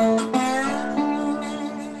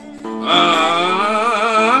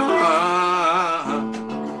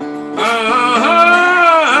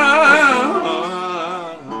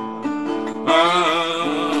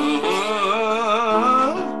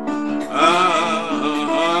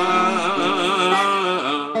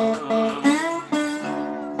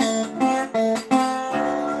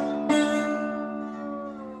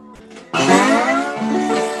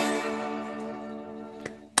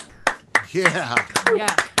 Yeah.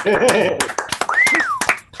 Yeah.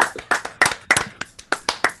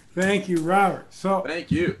 Thank you, Robert. So,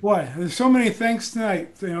 Thank you. boy, there's so many thanks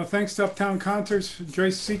tonight. You know, thanks to Uptown Concerts,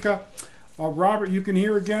 Joyce Sika. Robert, you can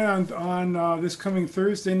hear again on this coming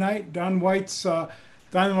Thursday night, Don White's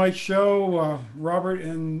show. Robert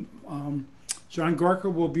and John Gorka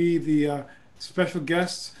will be the special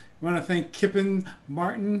guests. I want to thank Kippen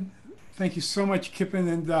Martin. Thank you so much, Kippen.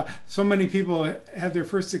 And so many people had their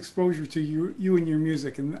first exposure to you and your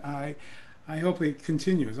music, and I hope it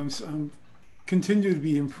continues. I'm continue to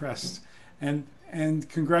be impressed, and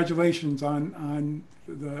congratulations on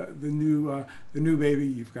the new baby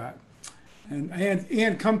you've got,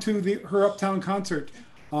 and come to her Uptown concert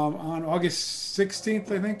on August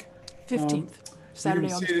 16th, I think. 15th, Saturday.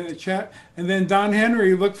 You can see it in the chat, and then Don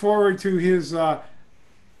Henry. Look forward to his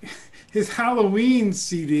Halloween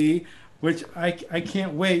CD, which I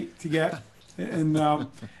can't wait to get. And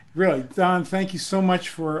really, Don, thank you so much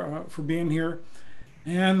for being here.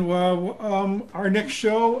 And our next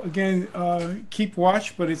show, again, keep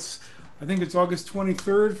watch, but I think it's August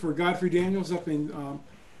 23rd for Godfrey Daniels up in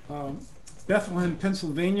Bethlehem,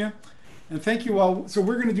 Pennsylvania. And thank you all. So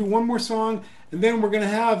we're going to do one more song, and then we're going to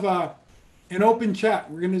have an open chat.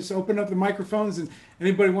 We're going to just open up the microphones, and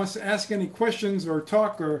anybody wants to ask any questions or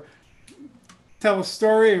talk or tell a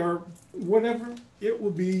story or whatever, it will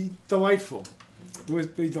be delightful. It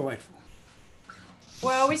would be delightful.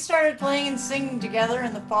 Well, we started playing and singing together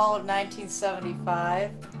in the fall of 1975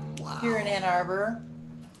 here in Ann Arbor.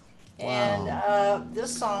 And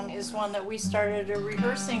this song is one that we started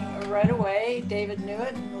rehearsing right away. David knew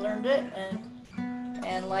it and learned it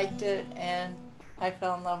and liked it, and I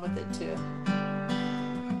fell in love with it too.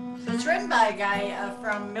 So it's written by a guy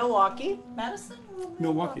from Milwaukee, Madison?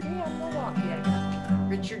 Milwaukee. Yeah, Milwaukee, I guess.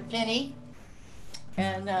 Richard Penny,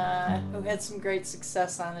 and who had some great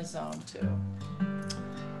success on his own too.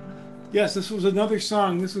 Yes, this was another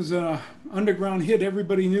song. This was an underground hit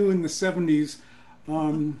everybody knew in the 70s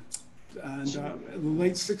and the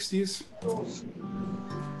late 60s.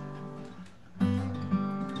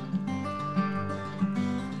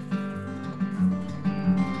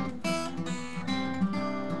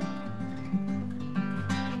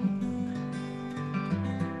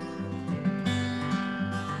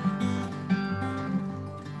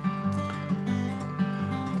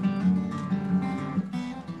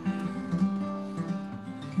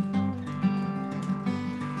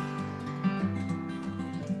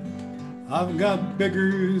 I've got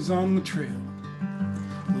beggars on the trail,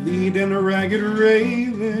 leading a ragged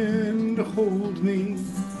railing to hold me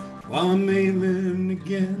while I'm ailing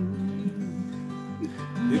again.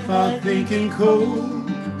 If I think in cold,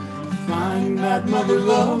 find that mother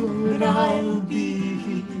love, I'll be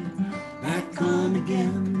here, back on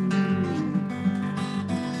again.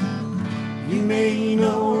 You may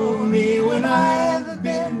know me when when I've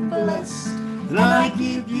been blessed. And I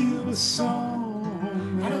give you a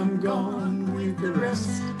song, and I'm gone with the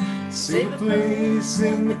rest. Save a place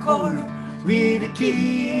in the corner, leave a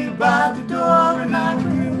key by the door, and I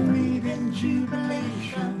will leave in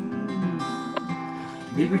jubilation,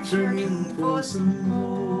 be returning for some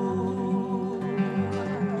more.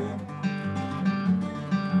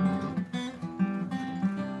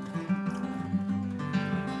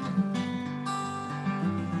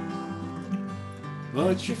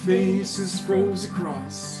 But your face is froze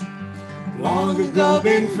across, long ago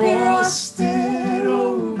been frosted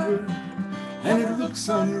over, and it looks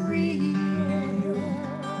unreal.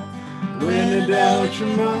 When I doubt your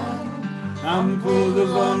mind, I'm pulled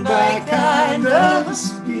along by kind of a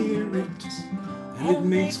spirit, and it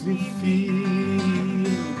makes me feel.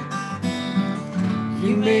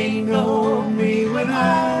 You may know me when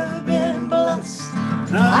I've been blessed,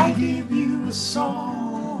 and I give you a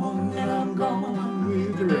song, and I'm gone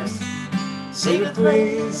with the rest. Save a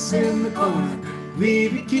place in the corner,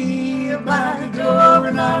 leave a key by the door,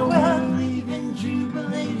 and I will leave in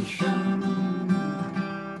jubilation,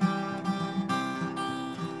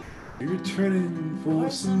 be returning for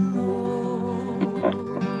some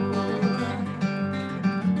more.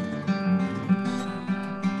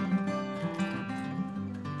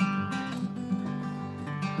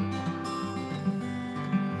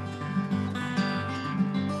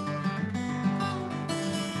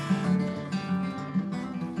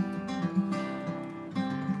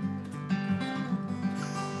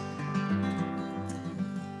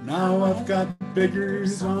 Now I've got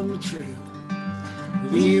beggars on the trail,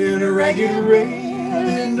 leaving a ragged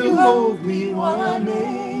railing to hold me while I'm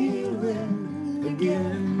ailing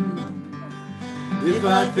again. If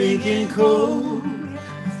I think in cold,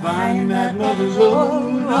 find that mother's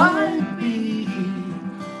load, I'd be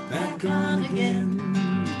back on again.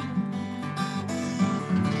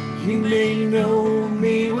 You may know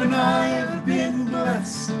me when I've been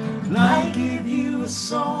blessed, and I give you a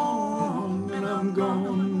song, and I'm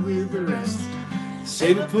gone with the rest.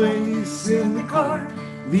 Save a place in the corner,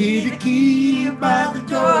 leave a key by the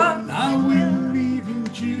door, and I will leave in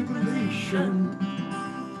jubilation,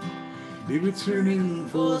 be returning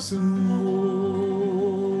for some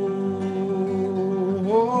more.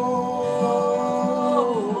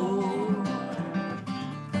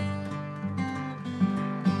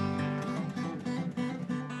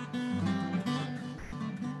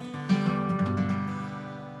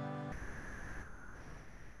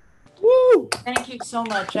 Woo! Thank you so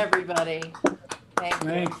much, everybody.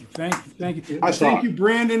 Thank you. Thank you. Thank you,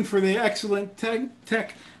 Brandon, for the excellent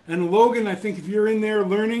tech. And Logan, I think if you're in there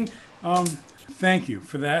learning, thank you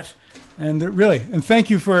for that. And and thank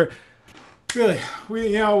you for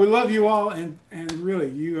we love you all, and really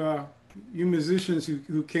you musicians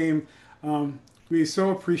who came, we so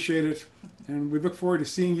appreciate it, and we look forward to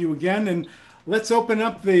seeing you again. And let's open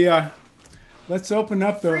up the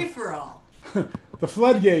Free for all. the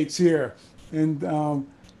floodgates here, and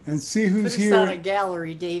see who's Put us here on a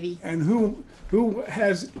gallery, Davey. and who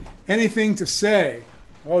has anything to say.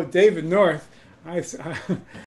 Oh, David North,